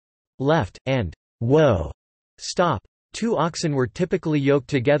 "Ha," left, and "Whoa," stop. Two oxen were typically yoked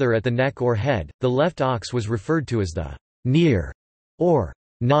together at the neck or head. The left ox was referred to as the near or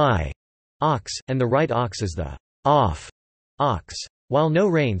nigh ox, and the right ox as the off ox. While no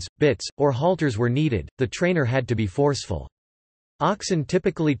reins, bits, or halters were needed, the trainer had to be forceful. Oxen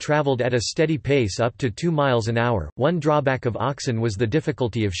typically traveled at a steady pace up to 2 miles an hour. One drawback of oxen was the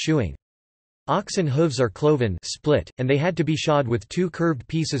difficulty of shoeing. Oxen hooves are cloven, split, and they had to be shod with 2 curved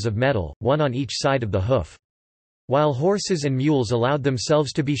pieces of metal, one on each side of the hoof. While horses and mules allowed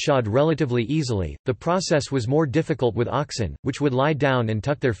themselves to be shod relatively easily, the process was more difficult with oxen, which would lie down and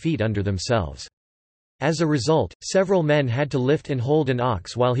tuck their feet under themselves. As a result, several men had to lift and hold an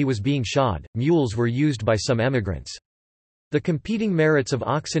ox while he was being shod. Mules were used by some emigrants. The competing merits of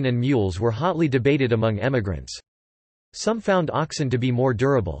oxen and mules were hotly debated among emigrants. Some found oxen to be more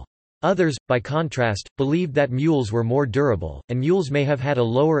durable. Others, by contrast, believed that mules were more durable, and mules may have had a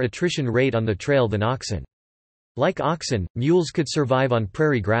lower attrition rate on the trail than oxen. Like oxen, mules could survive on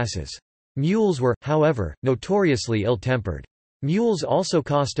prairie grasses. Mules were, however, notoriously ill-tempered. Mules also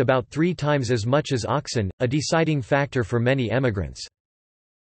cost about 3 times as much as oxen, a deciding factor for many emigrants.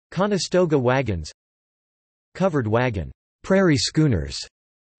 Conestoga wagons, covered wagon, prairie schooners,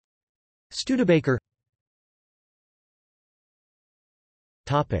 Studebaker.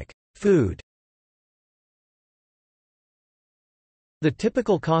 Food. The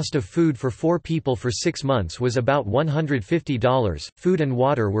typical cost of food for 4 people for 6 months was about $150. Food and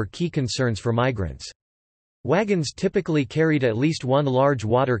water were key concerns for migrants. Wagons typically carried at least one large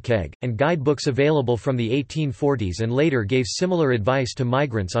water keg, and guidebooks available from the 1840s and later gave similar advice to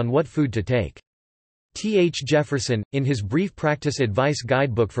migrants on what food to take. T. H. Jefferson, in his Brief Practice Advice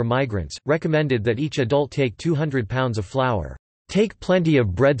Guidebook for Migrants, recommended that each adult take 200 pounds of flour. Take plenty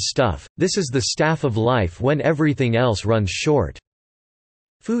of bread stuff, this is the staff of life when everything else runs short.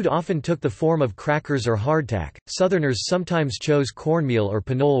 Food often took the form of crackers or hardtack. Southerners sometimes chose cornmeal or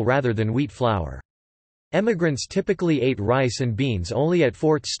pinole rather than wheat flour. Emigrants typically ate rice and beans only at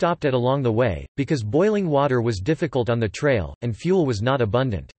forts stopped at along the way, because boiling water was difficult on the trail, and fuel was not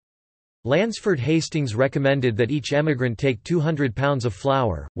abundant. Lansford Hastings recommended that each emigrant take 200 pounds of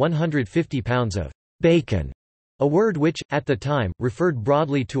flour, 150 pounds of bacon, a word which, at the time, referred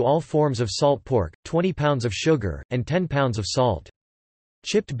broadly to all forms of salt pork, 20 pounds of sugar, and 10 pounds of salt.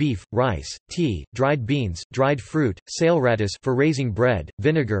 Chipped beef, rice, tea, dried beans, dried fruit, saleratus for raising bread,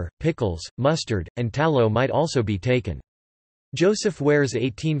 vinegar, pickles, mustard, and tallow might also be taken. Joseph Ware's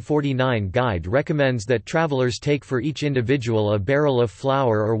 1849 guide recommends that travelers take for each individual a barrel of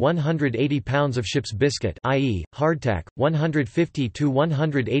flour or 180 pounds of ship's biscuit, i.e., hardtack, 150 to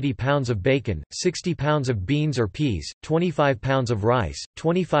 180 pounds of bacon, 60 pounds of beans or peas, 25 pounds of rice,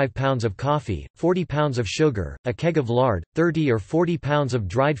 25 pounds of coffee, 40 pounds of sugar, a keg of lard, 30 or 40 pounds of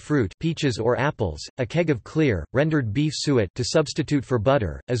dried fruit, peaches or apples, a keg of clear, rendered beef suet to substitute for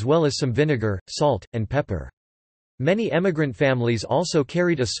butter, as well as some vinegar, salt, and pepper. Many emigrant families also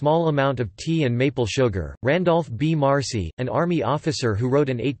carried a small amount of tea and maple sugar. Randolph B. Marcy, an Army officer who wrote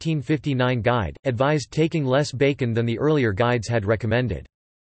an 1859 guide, advised taking less bacon than the earlier guides had recommended.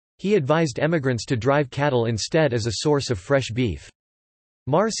 He advised emigrants to drive cattle instead as a source of fresh beef.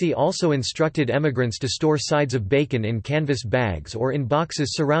 Marcy also instructed emigrants to store sides of bacon in canvas bags or in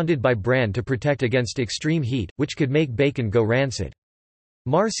boxes surrounded by bran to protect against extreme heat, which could make bacon go rancid.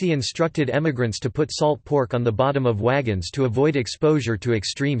 Marcy instructed emigrants to put salt pork on the bottom of wagons to avoid exposure to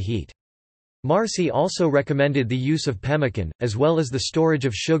extreme heat. Marcy also recommended the use of pemmican, as well as the storage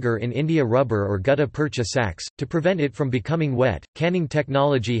of sugar in India rubber or gutta percha sacks, to prevent it from becoming wet. Canning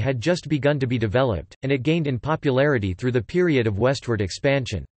technology had just begun to be developed, and it gained in popularity through the period of westward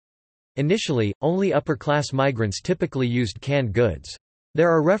expansion. Initially, only upper-class migrants typically used canned goods.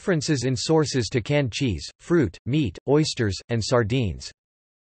 There are references in sources to canned cheese, fruit, meat, oysters, and sardines.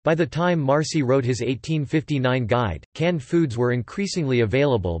 By the time Marcy wrote his 1859 guide, canned foods were increasingly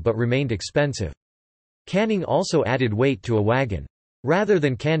available but remained expensive. Canning also added weight to a wagon. Rather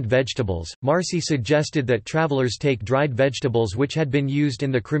than canned vegetables, Marcy suggested that travelers take dried vegetables which had been used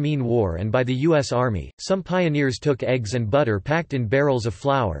in the Crimean War and by the U.S. Army. Some pioneers took eggs and butter packed in barrels of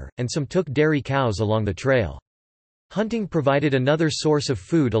flour, and some took dairy cows along the trail. Hunting provided another source of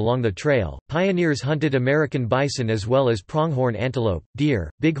food along the trail. Pioneers hunted American bison as well as pronghorn antelope,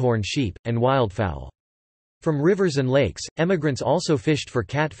 deer, bighorn sheep, and wildfowl. From rivers and lakes, emigrants also fished for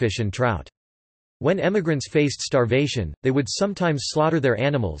catfish and trout. When emigrants faced starvation, they would sometimes slaughter their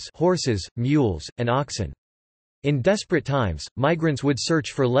animals, horses, mules, and oxen. In desperate times, migrants would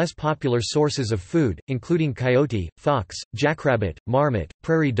search for less popular sources of food, including coyote, fox, jackrabbit, marmot,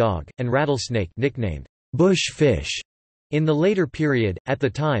 prairie dog, and rattlesnake, nicknamed bush fish. In the later period, at the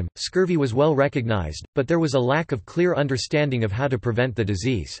time, scurvy was well recognized, but there was a lack of clear understanding of how to prevent the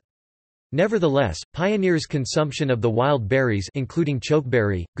disease. Nevertheless, pioneers' consumption of the wild berries including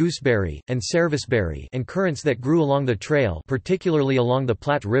chokeberry, gooseberry, and serviceberry and currants that grew along the trail, particularly along the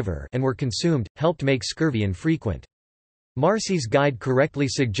Platte River, and were consumed, helped make scurvy infrequent. Marcy's guide correctly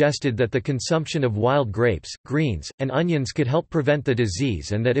suggested that the consumption of wild grapes, greens, and onions could help prevent the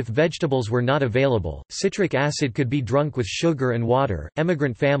disease and that if vegetables were not available, citric acid could be drunk with sugar and water.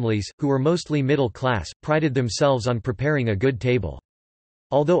 Emigrant families, who were mostly middle class, prided themselves on preparing a good table.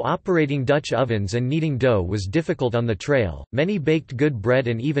 Although operating Dutch ovens and kneading dough was difficult on the trail, many baked good bread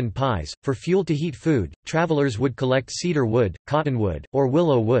and even pies. For fuel to heat food, travelers would collect cedar wood, cottonwood, or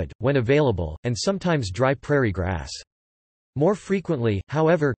willow wood, when available, and sometimes dry prairie grass. More frequently,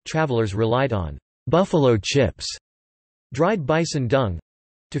 however, travelers relied on buffalo chips, dried bison dung,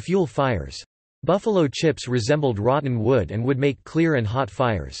 to fuel fires. Buffalo chips resembled rotten wood and would make clear and hot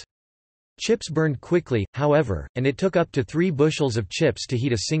fires. Chips burned quickly, however, and it took up to 3 bushels of chips to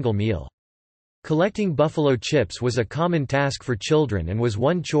heat a single meal. Collecting buffalo chips was a common task for children and was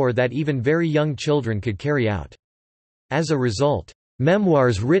one chore that even very young children could carry out. As a result,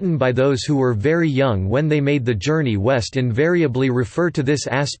 memoirs written by those who were very young when they made the journey west invariably refer to this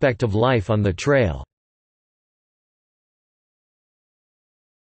aspect of life on the trail.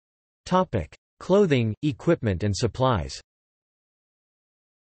 Clothing, equipment and supplies.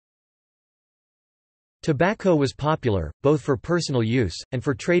 Tobacco was popular, both for personal use, and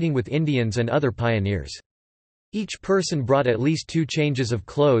for trading with Indians and other pioneers. Each person brought at least 2 changes of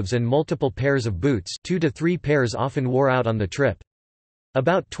clothes and multiple pairs of boots, 2 to 3 pairs often wore out on the trip.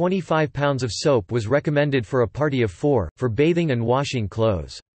 About 25 pounds of soap was recommended for a party of 4, for bathing and washing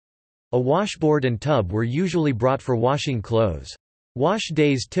clothes. A washboard and tub were usually brought for washing clothes. Wash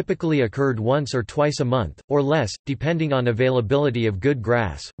days typically occurred once or twice a month, or less, depending on availability of good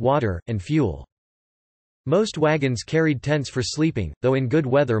grass, water, and fuel. Most wagons carried tents for sleeping, though in good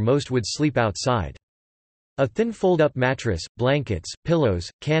weather most would sleep outside. A thin fold-up mattress, blankets, pillows,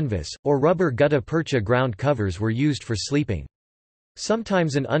 canvas, or rubber gutta percha ground covers were used for sleeping.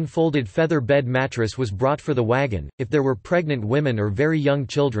 Sometimes an unfolded feather bed mattress was brought for the wagon, if there were pregnant women or very young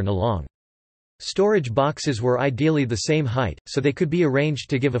children along. Storage boxes were ideally the same height, so they could be arranged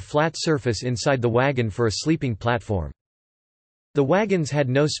to give a flat surface inside the wagon for a sleeping platform. The wagons had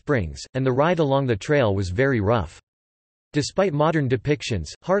no springs, and the ride along the trail was very rough. Despite modern depictions,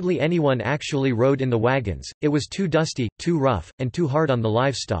 hardly anyone actually rode in the wagons, it was too dusty, too rough, and too hard on the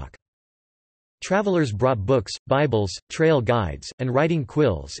livestock. Travelers brought books, Bibles, trail guides, and writing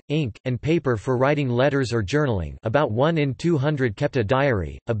quills, ink, and paper for writing letters or journaling. About 1 in 200 kept a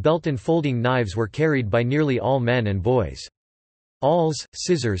diary. A belt and folding knives were carried by nearly all men and boys. Awls,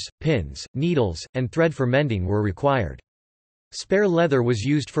 scissors, pins, needles, and thread for mending were required. Spare leather was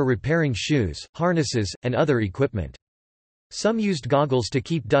used for repairing shoes, harnesses, and other equipment. Some used goggles to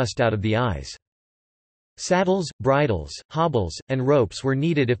keep dust out of the eyes. Saddles, bridles, hobbles, and ropes were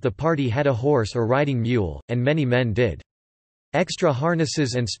needed if the party had a horse or riding mule, and many men did. Extra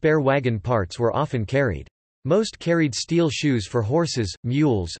harnesses and spare wagon parts were often carried. Most carried steel shoes for horses,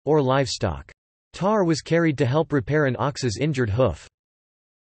 mules, or livestock. Tar was carried to help repair an ox's injured hoof.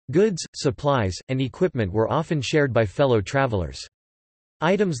 Goods, supplies, and equipment were often shared by fellow travelers.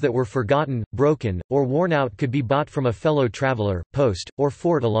 Items that were forgotten, broken, or worn out could be bought from a fellow traveler, post, or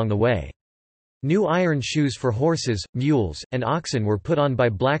fort along the way. New iron shoes for horses, mules, and oxen were put on by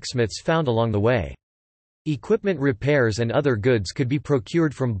blacksmiths found along the way. Equipment repairs and other goods could be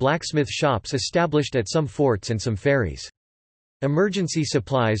procured from blacksmith shops established at some forts and some ferries. Emergency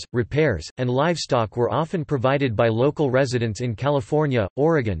supplies, repairs, and livestock were often provided by local residents in California,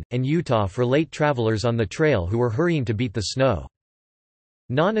 Oregon, and Utah for late travelers on the trail who were hurrying to beat the snow.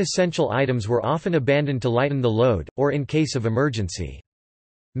 Non-essential items were often abandoned to lighten the load, or in case of emergency.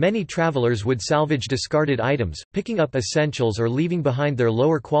 Many travelers would salvage discarded items, picking up essentials or leaving behind their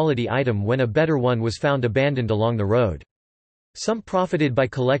lower quality item when a better one was found abandoned along the road. Some profited by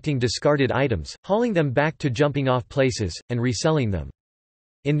collecting discarded items, hauling them back to jumping-off places, and reselling them.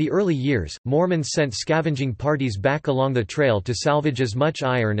 In the early years, Mormons sent scavenging parties back along the trail to salvage as much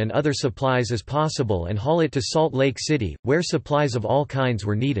iron and other supplies as possible and haul it to Salt Lake City, where supplies of all kinds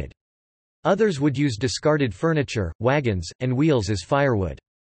were needed. Others would use discarded furniture, wagons, and wheels as firewood.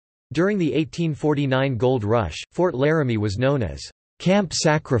 During the 1849 gold rush, Fort Laramie was known as Camp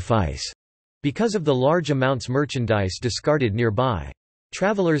Sacrifice because of the large amounts merchandise discarded nearby.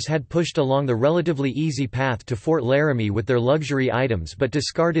 Travelers had pushed along the relatively easy path to Fort Laramie with their luxury items but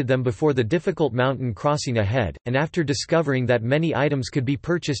discarded them before the difficult mountain crossing ahead, and after discovering that many items could be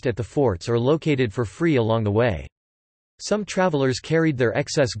purchased at the forts or located for free along the way. Some travelers carried their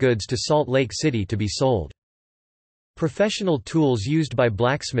excess goods to Salt Lake City to be sold. Professional tools used by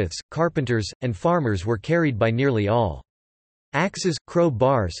blacksmiths, carpenters, and farmers were carried by nearly all. Axes,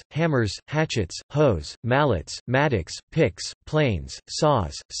 crowbars, hammers, hatchets, hoes, mallets, mattocks, picks, planes,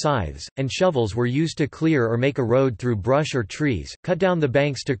 saws, scythes, and shovels were used to clear or make a road through brush or trees, cut down the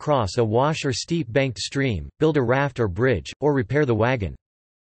banks to cross a wash or steep-banked stream, build a raft or bridge, or repair the wagon.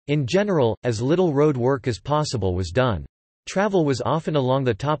 In general, as little road work as possible was done. Travel was often along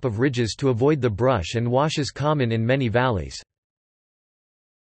the top of ridges to avoid the brush and washes common in many valleys.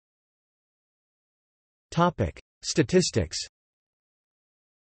 Statistics.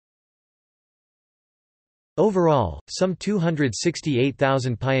 Overall, some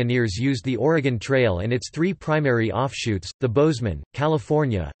 268,000 pioneers used the Oregon Trail and its three primary offshoots, the Bozeman,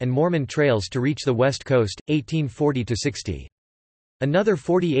 California, and Mormon trails to reach the West Coast, 1840–60. Another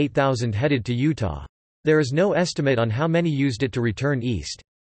 48,000 headed to Utah. There is no estimate on how many used it to return east.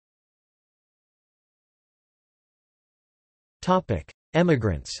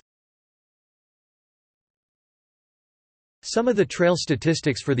 Emigrants. Some of the trail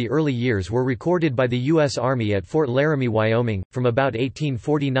statistics for the early years were recorded by the U.S. Army at Fort Laramie, Wyoming, from about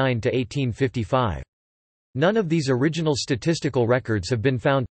 1849 to 1855. None of these original statistical records have been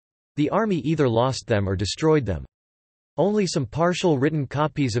found. The Army either lost them or destroyed them. Only some partial written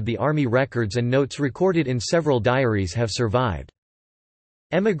copies of the Army records and notes recorded in several diaries have survived.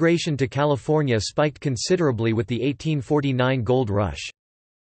 Emigration to California spiked considerably with the 1849 gold rush.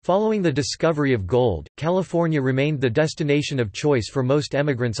 Following the discovery of gold, California remained the destination of choice for most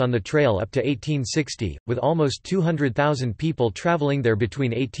emigrants on the trail up to 1860, with almost 200,000 people traveling there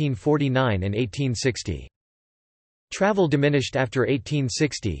between 1849 and 1860. Travel diminished after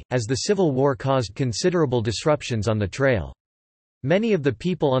 1860, as the Civil War caused considerable disruptions on the trail. Many of the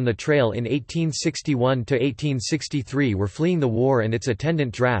people on the trail in 1861 to 1863 were fleeing the war and its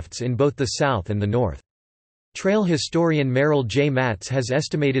attendant drafts in both the South and the North. Trail historian Merrill J. Matz has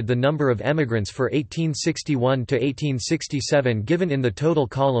estimated the number of emigrants for 1861 to 1867 given in the total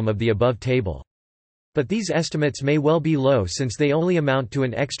column of the above table. But these estimates may well be low since they only amount to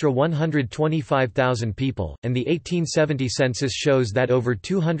an extra 125,000 people, and the 1870 census shows that over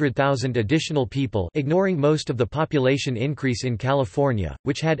 200,000 additional people, ignoring most of the population increase in California,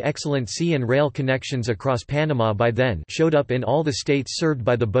 which had excellent sea and rail connections across Panama by then, showed up in all the states served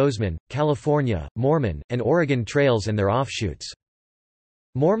by the Bozeman, California, Mormon, and Oregon trails and their offshoots.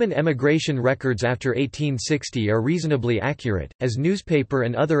 Mormon emigration records after 1860 are reasonably accurate, as newspaper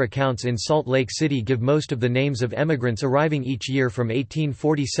and other accounts in Salt Lake City give most of the names of emigrants arriving each year from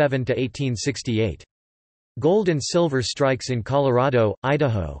 1847 to 1868. Gold and silver strikes in Colorado,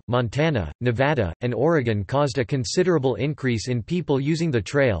 Idaho, Montana, Nevada, and Oregon caused a considerable increase in people using the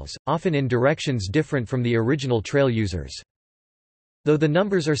trails, often in directions different from the original trail users. Though the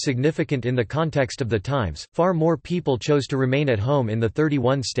numbers are significant in the context of the times, far more people chose to remain at home in the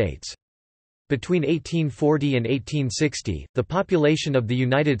 31 states. Between 1840 and 1860, the population of the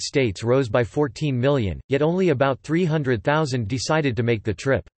United States rose by 14 million, yet only about 300,000 decided to make the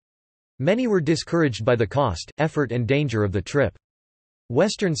trip. Many were discouraged by the cost, effort and danger of the trip.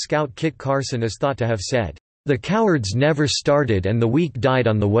 Western scout Kit Carson is thought to have said, "The cowards never started and the weak died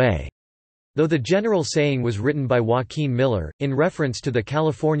on the way," though the general saying was written by Joaquin Miller, in reference to the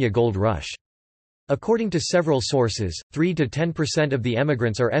California gold rush. According to several sources, 3 to 10% of the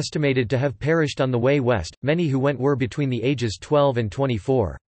emigrants are estimated to have perished on the way west, many who went were between the ages 12 and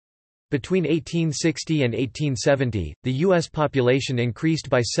 24. Between 1860 and 1870, the U.S. population increased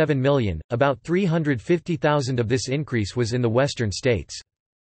by 7 million, about 350,000 of this increase was in the western states.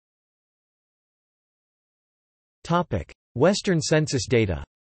 Western census data.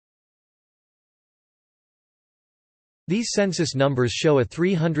 These census numbers show a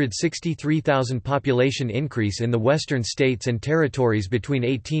 363,000 population increase in the western states and territories between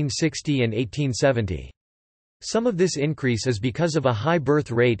 1860 and 1870. Some of this increase is because of a high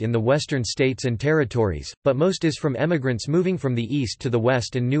birth rate in the western states and territories, but most is from emigrants moving from the east to the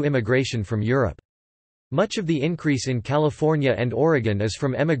west and new immigration from Europe. Much of the increase in California and Oregon is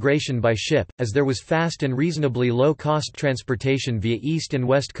from emigration by ship, as there was fast and reasonably low-cost transportation via east and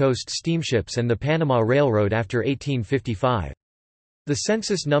west coast steamships and the Panama Railroad after 1855. The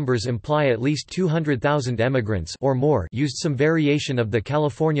census numbers imply at least 200,000 emigrants or more used some variation of the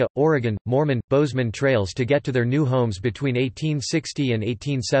California, Oregon, Mormon, Bozeman trails to get to their new homes between 1860 and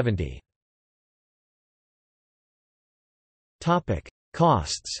 1870.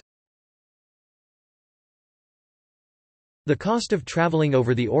 Costs. The cost of traveling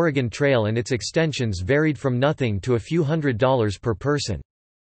over the Oregon Trail and its extensions varied from nothing to a few $100s per person.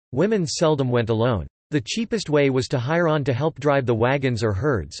 Women seldom went alone. The cheapest way was to hire on to help drive the wagons or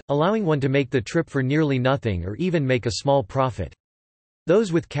herds, allowing one to make the trip for nearly nothing or even make a small profit.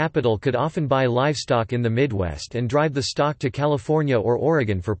 Those with capital could often buy livestock in the Midwest and drive the stock to California or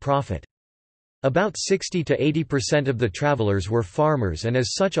Oregon for profit. About 60 to 80% of the travelers were farmers and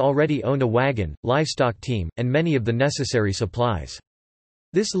as such already owned a wagon, livestock team, and many of the necessary supplies.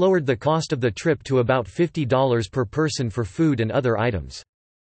 This lowered the cost of the trip to about $50 per person for food and other items.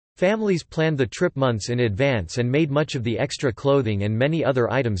 Families planned the trip months in advance and made much of the extra clothing and many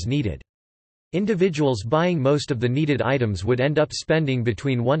other items needed. Individuals buying most of the needed items would end up spending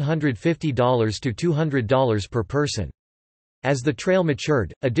between $150 to $200 per person. As the trail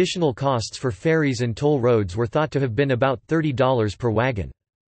matured, additional costs for ferries and toll roads were thought to have been about $30 per wagon.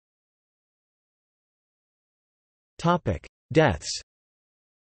 Deaths.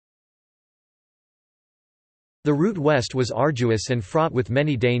 The route west was arduous and fraught with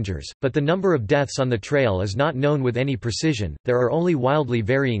many dangers, but the number of deaths on the trail is not known with any precision. There are only wildly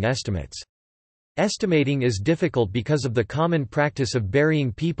varying estimates. Estimating is difficult because of the common practice of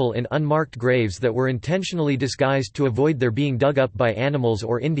burying people in unmarked graves that were intentionally disguised to avoid their being dug up by animals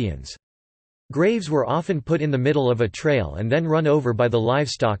or Indians. Graves were often put in the middle of a trail and then run over by the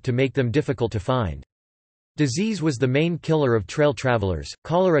livestock to make them difficult to find. Disease was the main killer of trail travelers.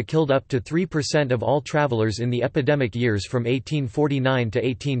 Cholera killed up to 3% of all travelers in the epidemic years from 1849 to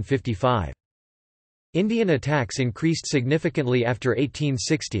 1855. Indian attacks increased significantly after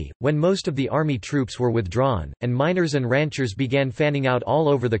 1860, when most of the army troops were withdrawn, and miners and ranchers began fanning out all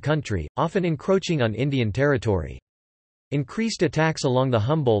over the country, often encroaching on Indian territory. Increased attacks along the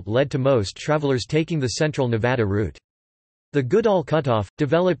Humboldt led to most travelers taking the central Nevada route. The Goodall Cutoff,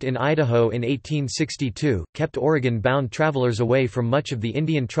 developed in Idaho in 1862, kept Oregon-bound travelers away from much of the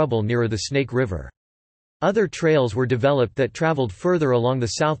Indian trouble nearer the Snake River. Other trails were developed that traveled further along the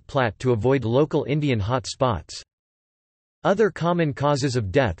South Platte to avoid local Indian hot spots. Other common causes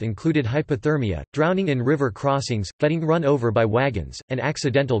of death included hypothermia, drowning in river crossings, getting run over by wagons, and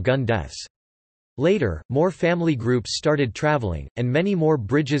accidental gun deaths. Later, more family groups started traveling, and many more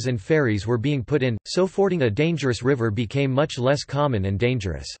bridges and ferries were being put in, so fording a dangerous river became much less common and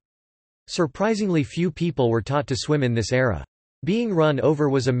dangerous. Surprisingly few people were taught to swim in this era. Being run over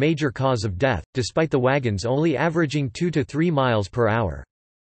was a major cause of death, despite the wagons only averaging 2 to 3 miles per hour.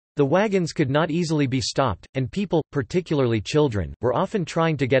 The wagons could not easily be stopped, and people, particularly children, were often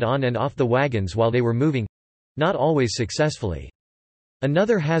trying to get on and off the wagons while they were moving—not always successfully.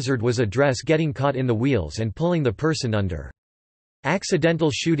 Another hazard was a dress getting caught in the wheels and pulling the person under. Accidental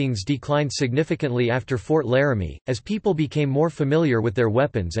shootings declined significantly after Fort Laramie, as people became more familiar with their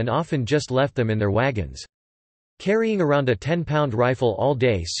weapons and often just left them in their wagons. Carrying around a 10-pound rifle all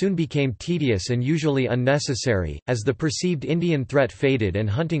day soon became tedious and usually unnecessary, as the perceived Indian threat faded and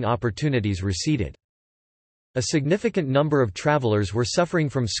hunting opportunities receded. A significant number of travelers were suffering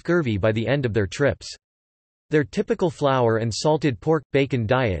from scurvy by the end of their trips. Their typical flour and salted pork, bacon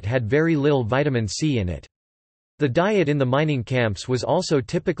diet had very little vitamin C in it. The diet in the mining camps was also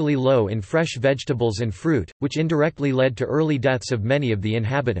typically low in fresh vegetables and fruit, which indirectly led to early deaths of many of the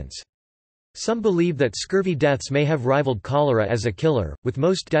inhabitants. Some believe that scurvy deaths may have rivaled cholera as a killer, with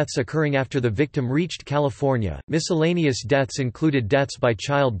most deaths occurring after the victim reached California. Miscellaneous deaths included deaths by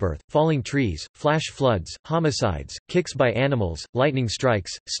childbirth, falling trees, flash floods, homicides, kicks by animals, lightning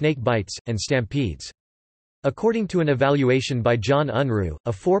strikes, snake bites, and stampedes. According to an evaluation by John Unruh,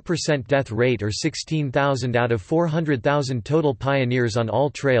 a 4% death rate or 16,000 out of 400,000 total pioneers on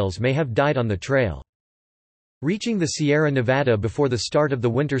all trails may have died on the trail. Reaching the Sierra Nevada before the start of the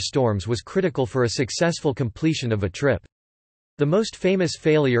winter storms was critical for a successful completion of a trip. The most famous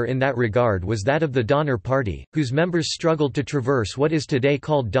failure in that regard was that of the Donner Party, whose members struggled to traverse what is today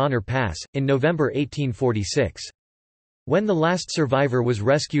called Donner Pass, in November 1846. When the last survivor was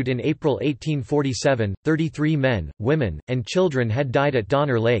rescued in April 1847, 33 men, women, and children had died at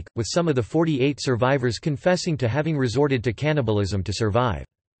Donner Lake, with some of the 48 survivors confessing to having resorted to cannibalism to survive.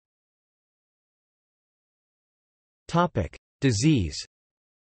 Disease.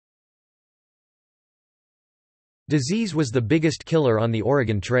 Disease was the biggest killer on the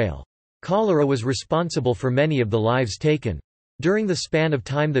Oregon Trail. Cholera was responsible for many of the lives taken. During the span of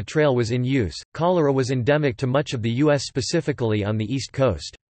time the trail was in use, cholera was endemic to much of the U.S., specifically on the East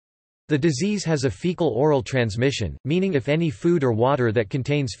Coast. The disease has a fecal-oral transmission, meaning if any food or water that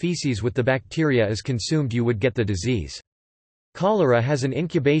contains feces with the bacteria is consumed you would get the disease. Cholera has an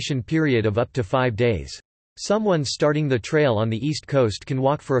incubation period of up to 5 days. Someone starting the trail on the East Coast can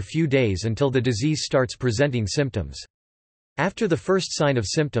walk for a few days until the disease starts presenting symptoms. After the first sign of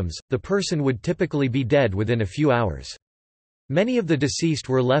symptoms, the person would typically be dead within a few hours. Many of the deceased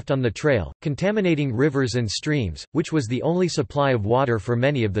were left on the trail, contaminating rivers and streams, which was the only supply of water for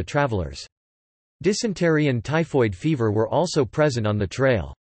many of the travelers. Dysentery and typhoid fever were also present on the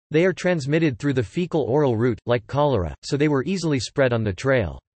trail. They are transmitted through the fecal-oral route, like cholera, so they were easily spread on the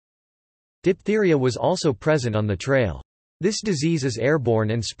trail. Diphtheria was also present on the trail. This disease is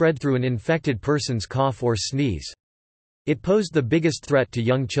airborne and spread through an infected person's cough or sneeze. It posed the biggest threat to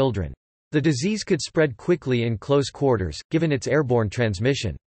young children. The disease could spread quickly in close quarters, given its airborne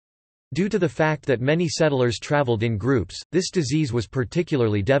transmission. Due to the fact that many settlers traveled in groups, this disease was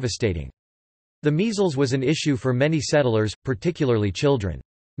particularly devastating. The measles was an issue for many settlers, particularly children.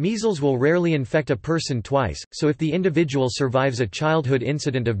 Measles will rarely infect a person twice, so if the individual survives a childhood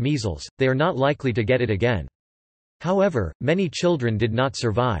incident of measles, they are not likely to get it again. However, many children did not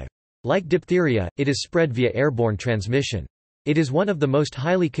survive. Like diphtheria, it is spread via airborne transmission. It is one of the most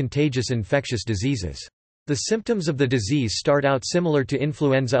highly contagious infectious diseases. The symptoms of the disease start out similar to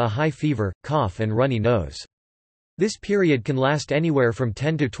influenza: a high fever, cough and runny nose. This period can last anywhere from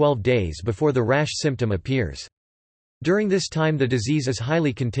 10 to 12 days before the rash symptom appears. During this time the disease is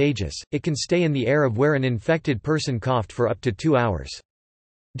highly contagious, it can stay in the air of where an infected person coughed for up to 2 hours.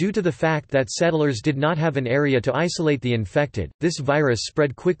 Due to the fact that settlers did not have an area to isolate the infected, this virus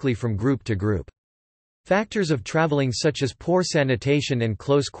spread quickly from group to group. Factors of traveling such as poor sanitation and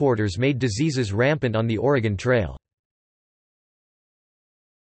close quarters made diseases rampant on the Oregon Trail.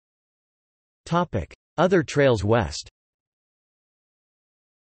 Other trails west.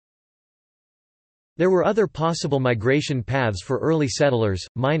 There were other possible migration paths for early settlers,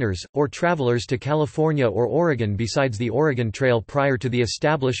 miners, or travelers to California or Oregon besides the Oregon Trail prior to the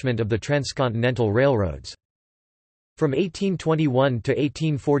establishment of the transcontinental railroads. From 1821 to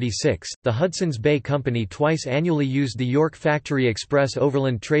 1846, the Hudson's Bay Company twice annually used the York Factory Express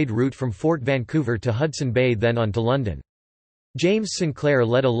overland trade route from Fort Vancouver to Hudson Bay, then on to London. James Sinclair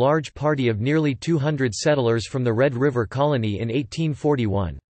led a large party of nearly 200 settlers from the Red River Colony in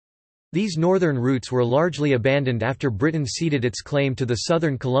 1841. These northern routes were largely abandoned after Britain ceded its claim to the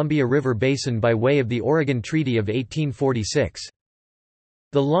southern Columbia River basin by way of the Oregon Treaty of 1846.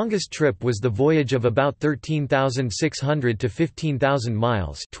 The longest trip was the voyage of about 13,600 to 15,000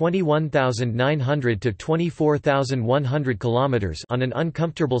 miles, 21,900 to 24,100 kilometers on an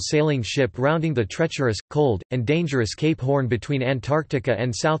uncomfortable sailing ship rounding the treacherous, cold, and dangerous Cape Horn between Antarctica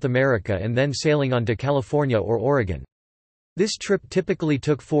and South America and then sailing on to California or Oregon. This trip typically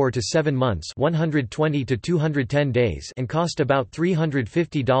took 4 to 7 months, 120 to 210 days, and cost about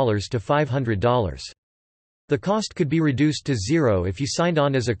 $350 to $500. The cost could be reduced to zero if you signed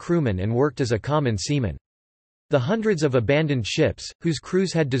on as a crewman and worked as a common seaman. The hundreds of abandoned ships, whose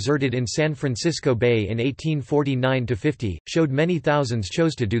crews had deserted in San Francisco Bay in 1849–50, showed many thousands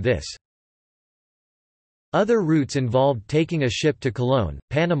chose to do this. Other routes involved taking a ship to Colón,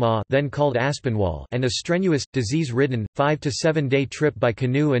 Panama, then called Aspinwall, and a strenuous, disease-ridden, 5 to 7 day trip by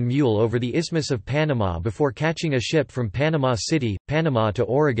canoe and mule over the Isthmus of Panama before catching a ship from Panama City, Panama to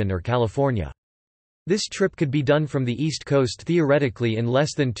Oregon or California. This trip could be done from the East Coast theoretically in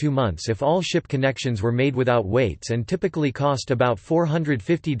less than 2 months if all ship connections were made without weights and typically cost about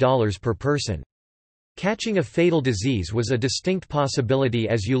 $450 per person. Catching a fatal disease was a distinct possibility,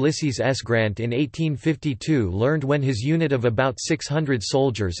 as Ulysses S. Grant in 1852 learned when his unit of about 600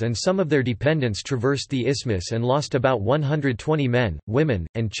 soldiers and some of their dependents traversed the isthmus and lost about 120 men, women,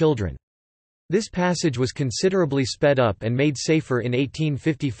 and children. This passage was considerably sped up and made safer in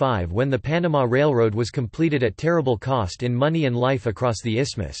 1855 when the Panama Railroad was completed at terrible cost in money and life across the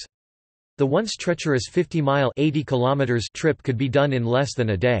isthmus. The once treacherous 50-mile (80 kilometers) trip could be done in less than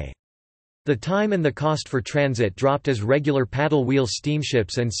a day. The time and the cost for transit dropped as regular paddle wheel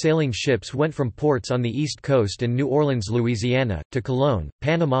steamships and sailing ships went from ports on the East Coast and New Orleans, Louisiana, to Colón,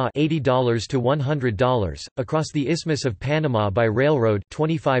 Panama $80 to $100, across the Isthmus of Panama by railroad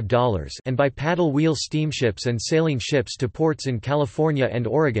 $25, and by paddle wheel steamships and sailing ships to ports in California and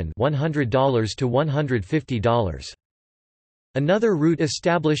Oregon $100 to $150. Another route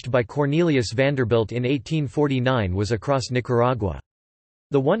established by Cornelius Vanderbilt in 1849 was across Nicaragua.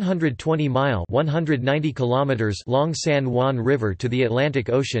 The 120-mile (190 kilometers) long San Juan River to the Atlantic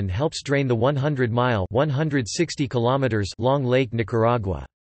Ocean helps drain the 100-mile (160 kilometers) long Lake Nicaragua.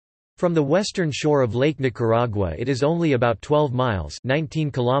 From the western shore of Lake Nicaragua it is only about 12 miles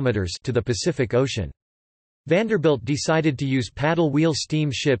 (19 kilometers) to the Pacific Ocean. Vanderbilt decided to use paddle wheel steam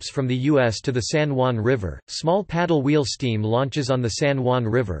ships from the U.S. to the San Juan River, small paddle wheel steam launches on the San Juan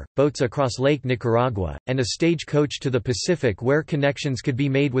River, boats across Lake Nicaragua, and a stagecoach to the Pacific where connections could be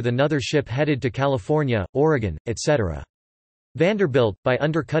made with another ship headed to California, Oregon, etc. Vanderbilt, by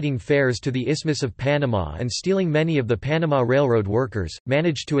undercutting fares to the Isthmus of Panama and stealing many of the Panama Railroad workers,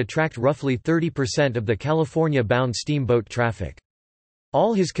 managed to attract roughly 30% of the California-bound steamboat traffic.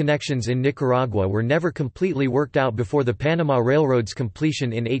 All his connections in Nicaragua were never completely worked out before the Panama Railroad's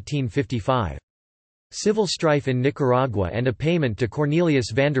completion in 1855. Civil strife in Nicaragua and a payment to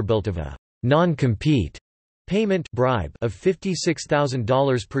Cornelius Vanderbilt of a non-compete payment bribe of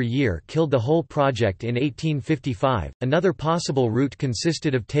 $56,000 per year killed the whole project in 1855. Another possible route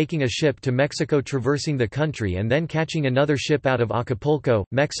consisted of taking a ship to Mexico, traversing the country and then catching another ship out of Acapulco,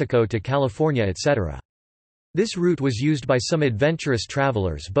 Mexico to California, etc. This route was used by some adventurous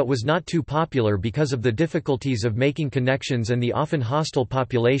travelers but was not too popular because of the difficulties of making connections and the often hostile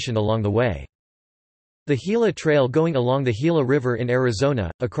population along the way. The Gila Trail, going along the Gila River in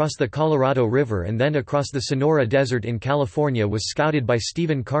Arizona, across the Colorado River and then across the Sonora Desert in California, was scouted by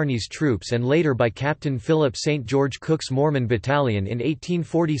Stephen Kearny's troops and later by Captain Philip St. George Cook's Mormon Battalion in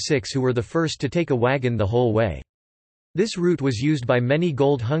 1846, who were the first to take a wagon the whole way. This route was used by many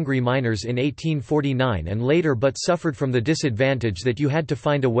gold-hungry miners in 1849 and later, but suffered from the disadvantage that you had to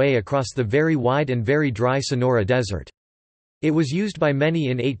find a way across the very wide and very dry Sonora Desert. It was used by many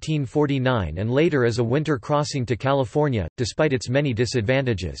in 1849 and later as a winter crossing to California, despite its many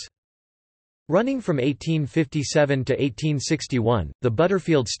disadvantages. Running from 1857 to 1861, the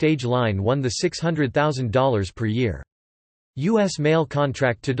Butterfield Stage Line won the $600,000 per year U.S. mail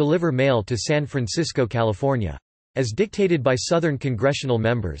contract to deliver mail to San Francisco, California. As dictated by Southern congressional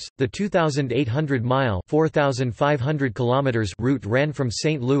members, the 2,800-mile (4,500 kilometers) route ran from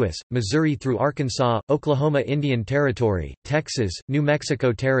St. Louis, Missouri through Arkansas, Oklahoma Indian Territory, Texas, New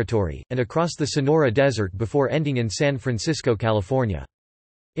Mexico Territory, and across the Sonora Desert before ending in San Francisco, California.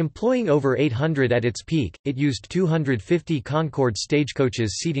 Employing over 800 at its peak, it used 250 Concorde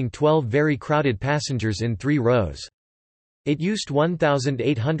stagecoaches seating 12 very crowded passengers in 3 rows. It used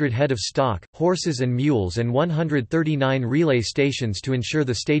 1,800 head of stock, horses and mules and 139 relay stations to ensure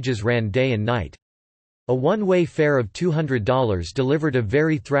the stages ran day and night. A one-way fare of $200 delivered a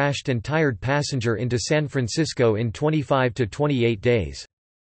very thrashed and tired passenger into San Francisco in 25 to 28 days.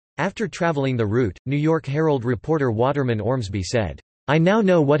 After traveling the route, New York Herald reporter Waterman Ormsby said, "I now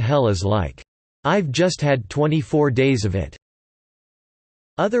know what hell is like. I've just had 24 days of it."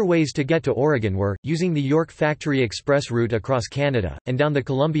 Other ways to get to Oregon were, using the York Factory Express route across Canada, and down the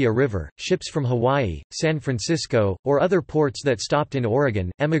Columbia River, ships from Hawaii, San Francisco, or other ports that stopped in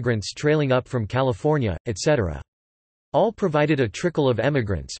Oregon, emigrants trailing up from California, etc. All provided a trickle of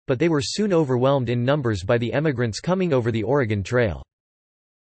emigrants, but they were soon overwhelmed in numbers by the emigrants coming over the Oregon Trail.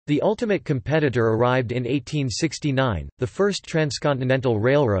 The ultimate competitor arrived in 1869, the first transcontinental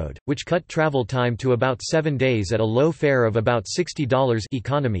railroad, which cut travel time to about 7 days at a low fare of about $60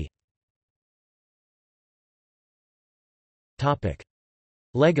 economy.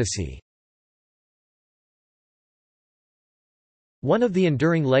 Legacy. One of the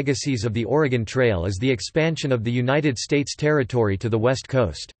enduring legacies of the Oregon Trail is the expansion of the United States territory to the West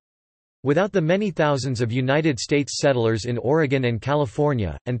Coast. Without the many thousands of United States settlers in Oregon and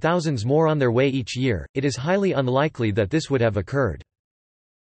California, and thousands more on their way each year, it is highly unlikely that this would have occurred.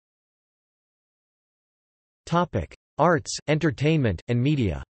 Arts, entertainment, and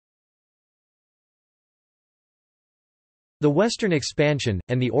media. The Western expansion,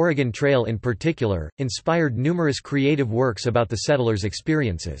 and the Oregon Trail in particular, inspired numerous creative works about the settlers'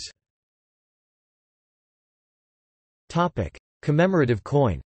 experiences. Commemorative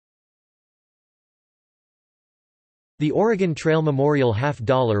coin. The Oregon Trail Memorial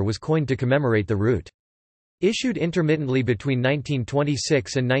 $50 was coined to commemorate the route. Issued intermittently between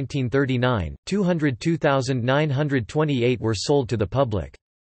 1926 and 1939, 202,928 were sold to the public.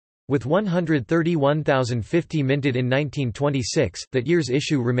 With 131,050 minted in 1926, that year's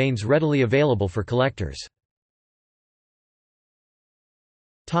issue remains readily available for collectors.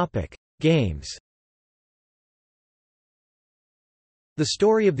 Games. The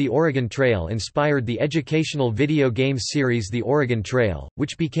story of the Oregon Trail inspired the educational video game series The Oregon Trail,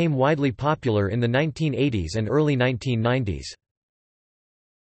 which became widely popular in the 1980s and early 1990s.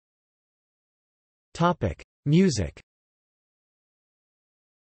 Music.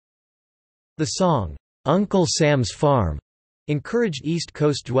 The song, "Uncle Sam's Farm," encouraged East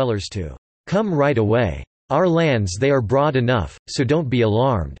Coast dwellers to "come right away. Our lands they are broad enough, so don't be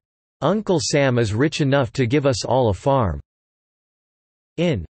alarmed. Uncle Sam is rich enough to give us all a farm."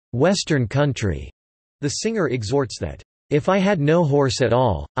 In "Western Country," the singer exhorts that, "If I had no horse at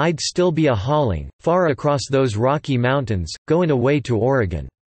all, I'd still be a-hauling, far across those Rocky Mountains, goin' away to Oregon."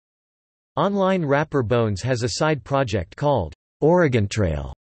 Online rapper Bones has a side project called Oregon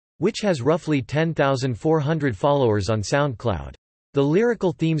Trail, which has roughly 10,400 followers on SoundCloud. The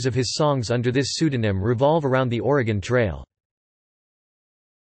lyrical themes of his songs under this pseudonym revolve around the Oregon Trail.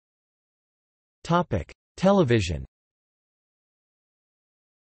 Television.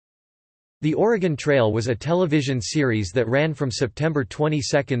 The Oregon Trail was a television series that ran from September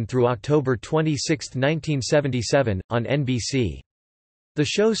 22 through October 26, 1977, on NBC. The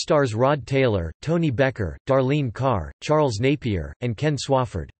show stars Rod Taylor, Tony Becker, Darlene Carr, Charles Napier, and Ken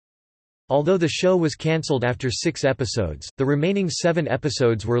Swafford. Although the show was cancelled after 6 episodes, the remaining 7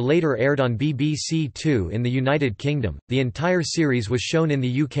 episodes were later aired on BBC Two in the United Kingdom. The entire series was shown in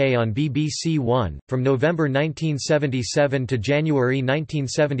the UK on BBC One, from November 1977 to January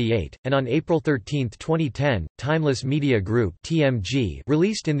 1978, and on April 13, 2010, Timeless Media Group (TMG)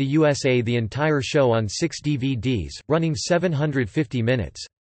 released in the USA the entire show on 6 DVDs, running 750 minutes.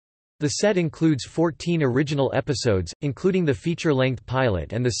 The set includes 14 original episodes, including the feature-length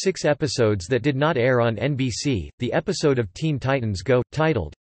pilot and the 6 episodes that did not air on NBC. The episode of Teen Titans Go,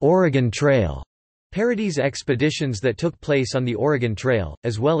 titled Oregon Trail, parodies expeditions that took place on the Oregon Trail,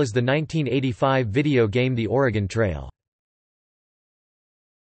 as well as the 1985 video game The Oregon Trail.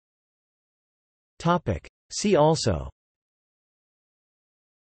 See also: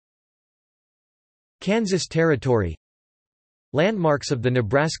 Kansas Territory, Landmarks of the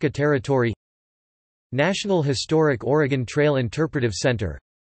Nebraska Territory, National Historic Oregon Trail Interpretive Center,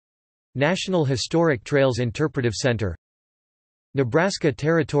 National Historic Trails Interpretive Center, Nebraska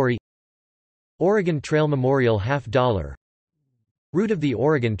Territory, Oregon Trail Memorial $50, Route of the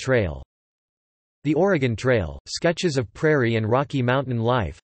Oregon Trail, The Oregon Trail, Sketches of Prairie and Rocky Mountain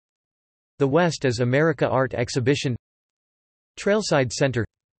Life, The West is America Art Exhibition, Trailside Center.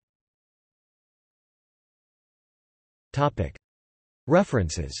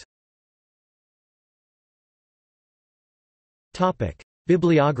 References.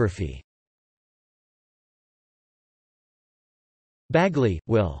 Bibliography. Bagley,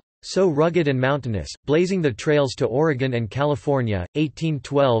 Will. So rugged and mountainous, blazing the trails to Oregon and California,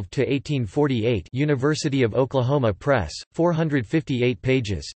 1812–1848 University of Oklahoma Press, 458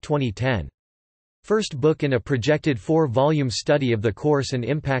 pages, 2010. First book in a projected 4-volume study of the course and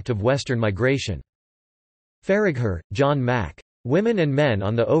impact of Western migration. Faragher, John Mack. Women and Men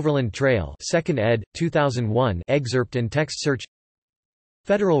on the Overland Trail 2nd ed., 2001 excerpt and text search.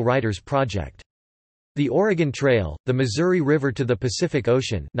 Federal Writers Project. The Oregon Trail, The Missouri River to the Pacific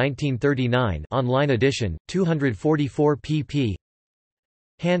Ocean 1939 online edition, 244 pp.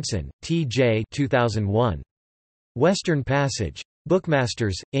 Hansen, T.J. 2001. Western Passage.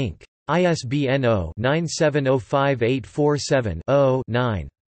 Bookmasters, Inc. ISBN 0-9705847-0-9.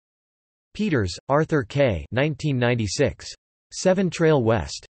 Peters, Arthur K. 1996. Seven Trail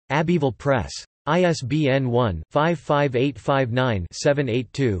West. Abbeville Press. ISBN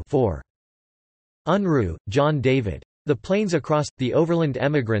 1-55859-782-4. Unruh, John David. The Plains Across, the Overland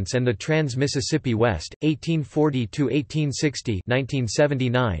Emigrants and the Trans-Mississippi West, 1840–1860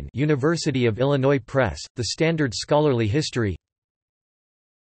 1979 University of Illinois Press, The Standard Scholarly History.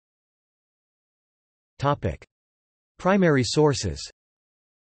 Primary sources.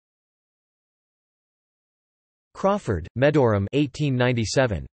 Crawford, Medoram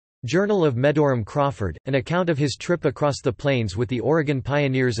 1897. Journal of Medoram Crawford, an account of his trip across the plains with the Oregon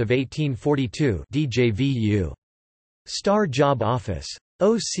Pioneers of 1842 DJVU. Star Job Office.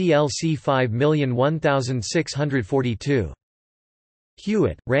 OCLC 5001642.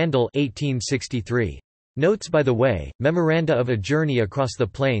 Hewitt, Randall 1863. Notes by the Way, Memoranda of a Journey Across the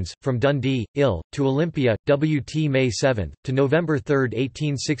Plains, from Dundee, Ill., to Olympia, W.T. May 7, to November 3,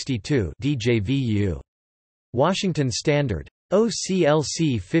 1862 DJVU. Washington Standard.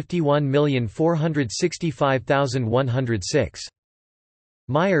 OCLC 51465106.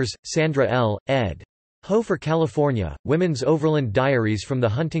 Myers, Sandra L., ed. Hofer, California, Women's Overland Diaries from the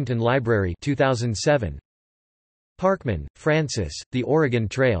Huntington Library 2007. Parkman, Francis, The Oregon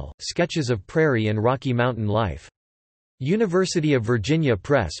Trail, Sketches of Prairie and Rocky Mountain Life. University of Virginia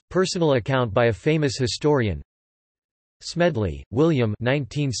Press, personal account by a famous historian. Smedley, William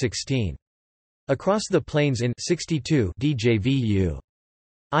 1916. Across the Plains in 62 DJVU.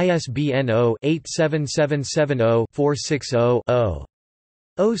 ISBN 0-87770-460-0.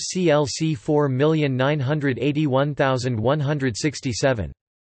 OCLC 4981167.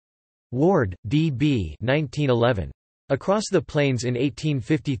 Ward, D.B. 1911. Across the Plains in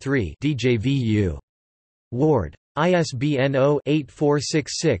 1853 DJVU. Ward. ISBN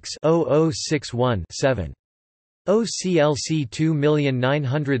 0-8466-0061-7. OCLC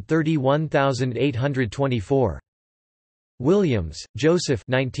 2931824. Williams, Joseph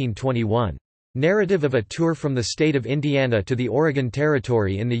 1921. Narrative of a Tour from the State of Indiana to the Oregon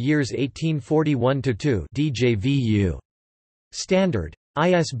Territory in the Years 1841–2 DJVU. Standard.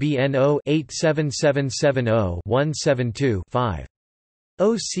 ISBN 0-87770-172-5.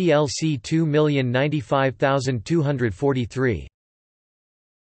 OCLC 2095243.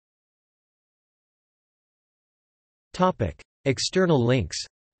 External links.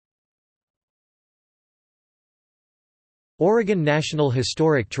 Oregon National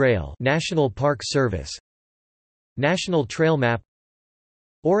Historic Trail, National Park Service. National Trail Map.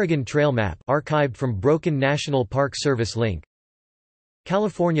 Oregon Trail Map, archived from Broken National Park Service link.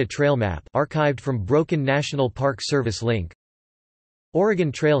 California Trail Map, archived from Broken National Park Service link.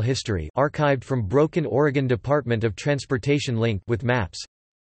 Oregon Trail History, archived from Broken Oregon Department of Transportation link with maps.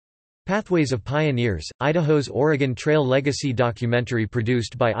 Pathways of Pioneers, Idaho's Oregon Trail Legacy documentary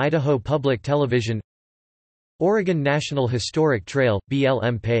produced by Idaho Public Television. Oregon National Historic Trail,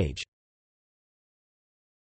 BLM page.